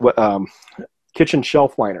like that. Kitchen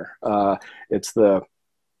shelf liner. It's the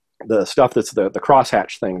stuff that's the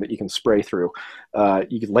crosshatch thing that you can spray through.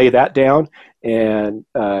 You can lay that down, and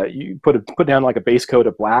you put down like a base coat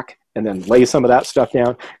of black, and then lay some of that stuff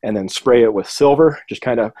down, and then spray it with silver, just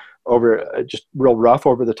kind of over, just real rough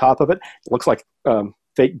over the top of it. It looks like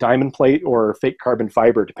fake diamond plate or fake carbon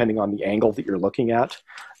fiber, depending on the angle that you're looking at.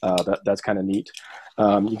 That's kind of neat.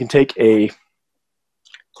 You can take a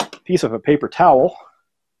piece of a paper towel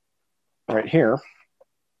right here.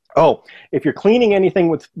 Oh, if you're cleaning anything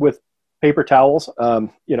with paper towels,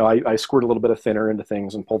 you know, I squirt a little bit of thinner into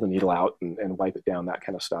things and pull the needle out and wipe it down, that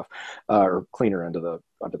kind of stuff, or cleaner onto the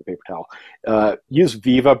paper towel. Use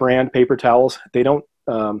Viva brand paper towels. They don't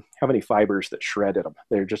have any fibers that shred in them.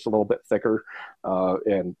 They're just a little bit thicker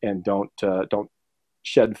and don't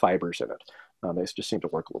shed fibers in it. They just seem to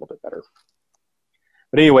work a little bit better.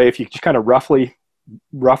 But anyway, if you just kind of roughly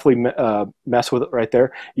mess with it right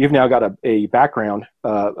there, you've now got a background,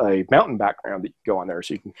 a mountain background that you can go on there.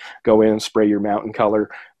 So you can go in and spray your mountain color,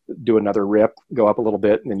 do another rip, go up a little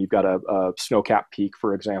bit, and then you've got a snow-capped peak,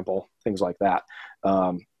 for example, things like that.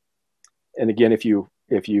 And again, if you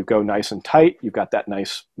go nice and tight, you've got that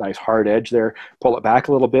nice hard edge there. Pull it back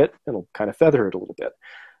a little bit, it'll kind of feather it a little bit.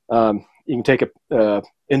 You can take a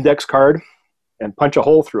index card and punch a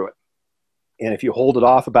hole through it. And if you hold it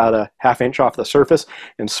off about a ½ inch off the surface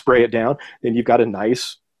and spray it down, then you've got a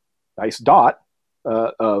nice dot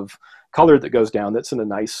of color that goes down that's in a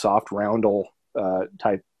nice soft roundel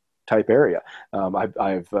type area.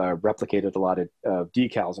 I've replicated a lot of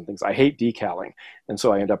decals and things. I hate decaling, and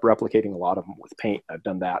so I end up replicating a lot of them with paint. I've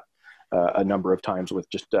done that a number of times with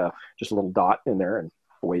just a little dot in there, and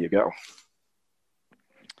away you go.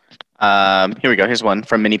 Here we go. Here's one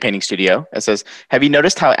from Mini Painting Studio. It says, have you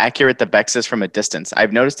noticed how accurate the Bex is from a distance?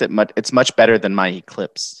 I've noticed it's much better than my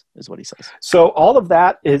Eclipse, is what he says. So all of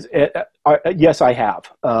that is, yes, I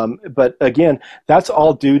have. But again, that's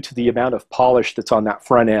all due to the amount of polish that's on that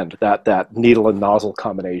front end, that needle and nozzle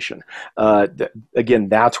combination. Again,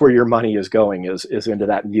 that's where your money is going, is into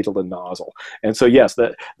that needle and nozzle. And so yes,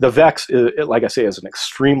 the Vex, like I say, is an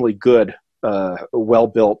extremely good,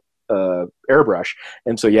 well-built airbrush,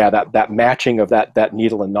 and so yeah, that matching of that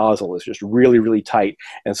needle and nozzle is just really tight,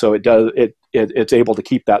 and so it's able to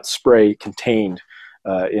keep that spray contained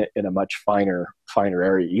in a much finer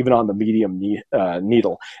area. Even on the medium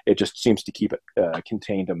needle, it just seems to keep it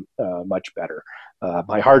contained much better.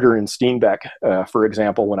 My harder in Steenbeck, for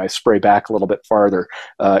example, when I spray back a little bit farther,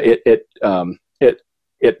 it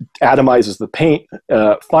it atomizes the paint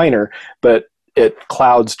finer, but it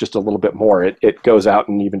clouds just a little bit more. It goes out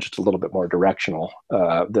and even just a little bit more directional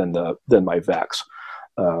than my Vex.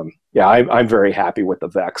 Yeah, I'm very happy with the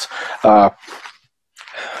Vex.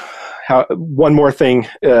 One more thing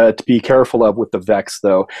to be careful of with the Vex,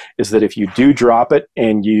 though, is that if you do drop it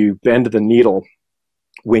and you bend the needle,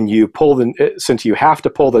 when you pull since you have to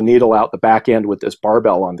pull the needle out the back end with this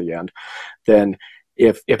barbell on the end, then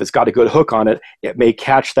if it's got a good hook on it, it may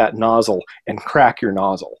catch that nozzle and crack your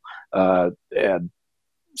nozzle. And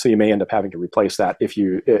so you may end up having to replace that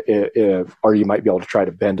or you might be able to try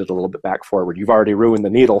to bend it a little bit back forward. You've already ruined the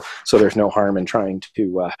needle, so there's no harm in trying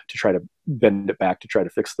to try to bend it back to try to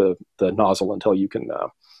fix the nozzle until you can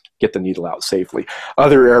get the needle out safely.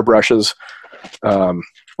 Other airbrushes,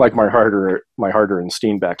 like my Harder and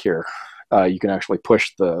Steenbeck here, you can actually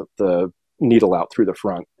push the needle out through the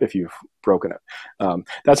front if you've broken it.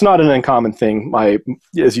 That's not an uncommon thing.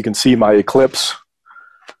 As you can see, my Eclipse,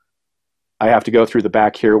 I have to go through the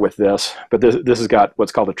back here with this, but this has got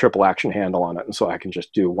what's called a triple action handle on it, and so I can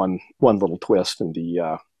just do one little twist and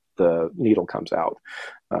the needle comes out.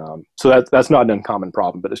 So that's not an uncommon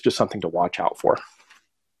problem, but it's just something to watch out for.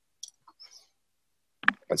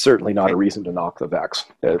 It's certainly not a reason to knock the Vex.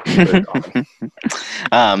 It's very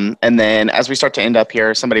common. And then as we start to end up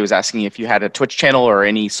here, somebody was asking if you had a Twitch channel or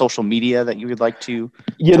any social media that you would like to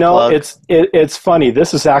plug. It's funny.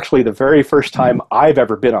 This is actually the very first time I've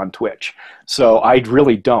ever been on Twitch. So I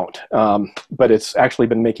really don't. But it's actually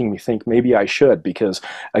been making me think maybe I should, because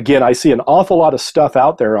again, I see an awful lot of stuff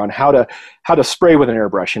out there on how to spray with an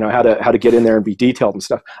airbrush, how to get in there and be detailed and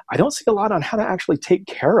stuff. I don't see a lot on how to actually take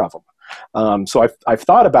care of them. So I've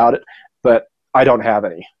thought about it, but I don't have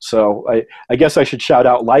any. So I guess I should shout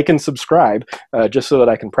out, like, and subscribe, just so that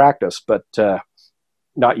I can practice, but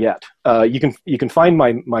not yet. You can find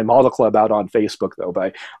my model club out on Facebook, though,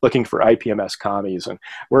 by looking for IPMS commies, and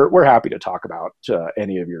we're happy to talk about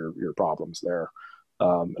any of your problems there.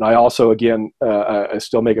 And I also, again, I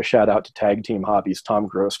still make a shout out to Tag Team Hobbies, Tom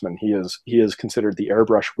Grossman. He is considered the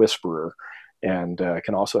airbrush whisperer, and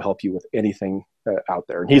can also help you with anything out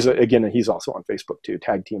there. And he's also on Facebook too,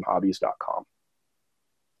 tagteamhobbies.com.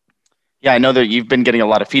 Yeah, I know that you've been getting a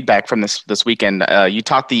lot of feedback from this weekend. You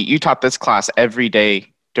taught this class every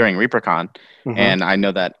day during ReaperCon, and I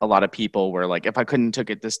know that a lot of people were like, if I couldn't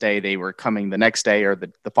took it this day, they were coming the next day or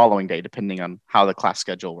the following day, depending on how the class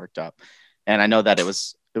schedule worked up. And I know that it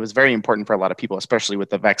was very important for a lot of people, especially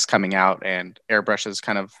with the Vex coming out and airbrushes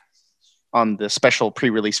kind of on the special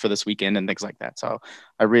pre-release for this weekend and things like that. So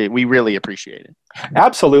we really appreciate it.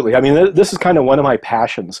 Absolutely. I mean, this is kind of one of my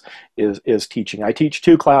passions is teaching. I teach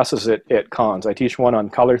 2 classes at cons. I teach one on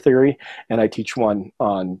color theory, and I teach one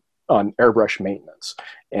on airbrush maintenance.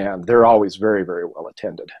 And they're always very, very well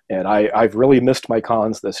attended. And I've really missed my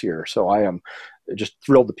cons this year. So I am just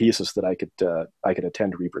thrilled to pieces that I could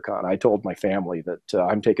attend ReaperCon. I told my family that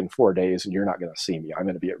I'm taking 4 days and you're not going to see me. I'm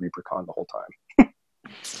going to be at ReaperCon the whole time.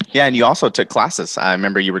 Yeah, and you also took classes. I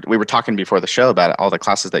remember we were talking before the show about all the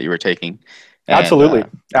classes that you were taking. And, absolutely.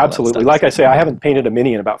 Like I say, I haven't painted a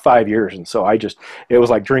Mini in about 5 years, and so it was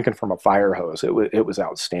like drinking from a fire hose. It was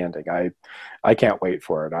outstanding. I can't wait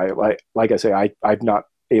for it. Like I say, I'm not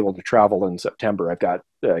able to travel in September. I've got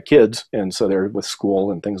kids, and so they're with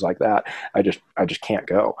school and things like that. I just can't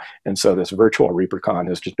go, and so this virtual ReaperCon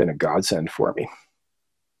has just been a godsend for me.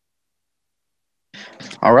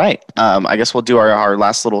 All right. I guess we'll do our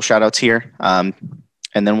last little shout outs here. And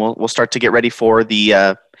then we'll start to get ready for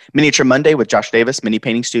the Miniature Monday with Josh Davis, Mini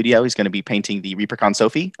Painting Studio. He's going to be painting the ReaperCon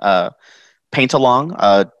Sophie paint along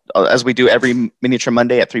as we do every Miniature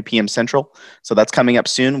Monday at 3 p.m. Central. So that's coming up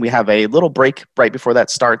soon. We have a little break right before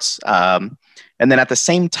that starts. And then at the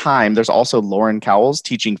same time, there's also Lauren Cowles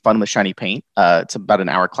teaching Fun with Shiny Paint. It's about an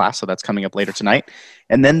hour class, so that's coming up later tonight.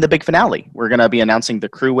 And then the big finale. We're going to be announcing the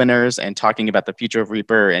crew winners and talking about the future of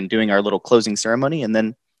Reaper and doing our little closing ceremony. And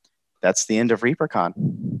then that's the end of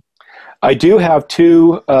ReaperCon. I do have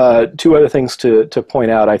two other things to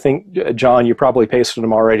point out. I think, John, you probably pasted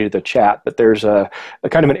them already to the chat, but there's a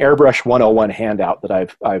kind of an Airbrush 101 handout that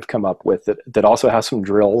I've come up with that also has some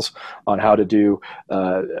drills on how to do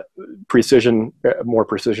more precision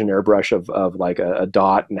airbrush of like a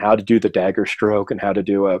dot, and how to do the dagger stroke, and how to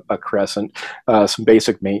do a crescent, some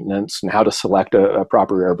basic maintenance, and how to select a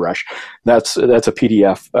proper airbrush. That's a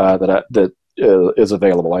PDF that is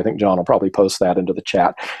available. I think John will probably post that into the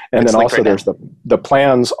chat. And then also there's the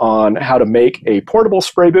plans on how to make a portable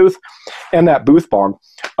spray booth, and that booth bomb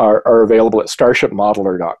are available at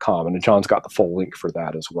starshipmodeler.com. And John's got the full link for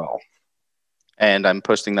that as well. And I'm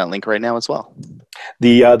posting that link right now as well.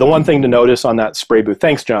 The one thing to notice on that spray booth,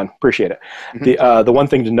 thanks, John, appreciate it. The one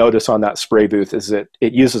thing to notice on that spray booth is that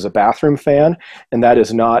it uses a bathroom fan, and that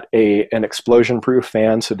is not an explosion-proof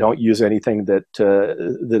fan. So don't use anything that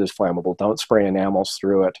is flammable. Don't spray enamels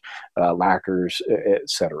through it, lacquers,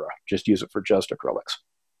 etc. Just use it for just acrylics.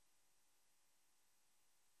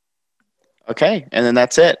 Okay, and then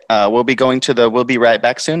that's it. We'll be right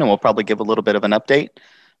back soon, and we'll probably give a little bit of an update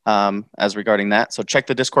as regarding that. So check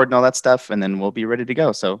the Discord and all that stuff, and then we'll be ready to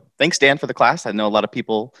go. So thanks, Dan, for the class. I know a lot of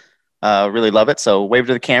people really love it. So wave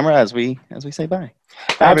to the camera as we say bye.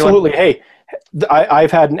 Absolutely. Hey,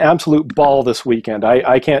 I've had an absolute ball this weekend.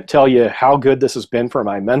 I can't tell you how good this has been for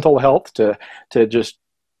my mental health to just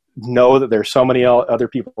know that there's so many other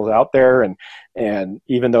people out there, and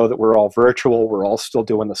even though that we're all virtual, we're all still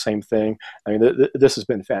doing the same thing. I mean, this has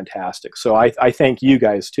been fantastic. So I thank you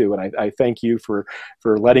guys too, and I thank you for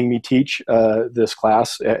letting me teach this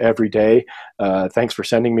class every day. Thanks for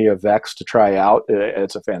sending me a Vex to try out.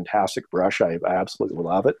 It's a fantastic brush. I absolutely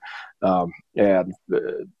love it, and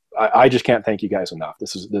I just can't thank you guys enough.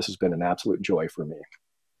 This has been an absolute joy for me.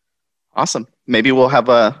 Awesome. Maybe we'll have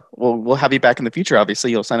we'll have you back in the future.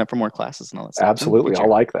 Obviously, you'll sign up for more classes and all that stuff. Absolutely. I'll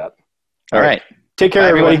like that. All right. Take care,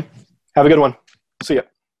 everybody. Have a good one. See ya.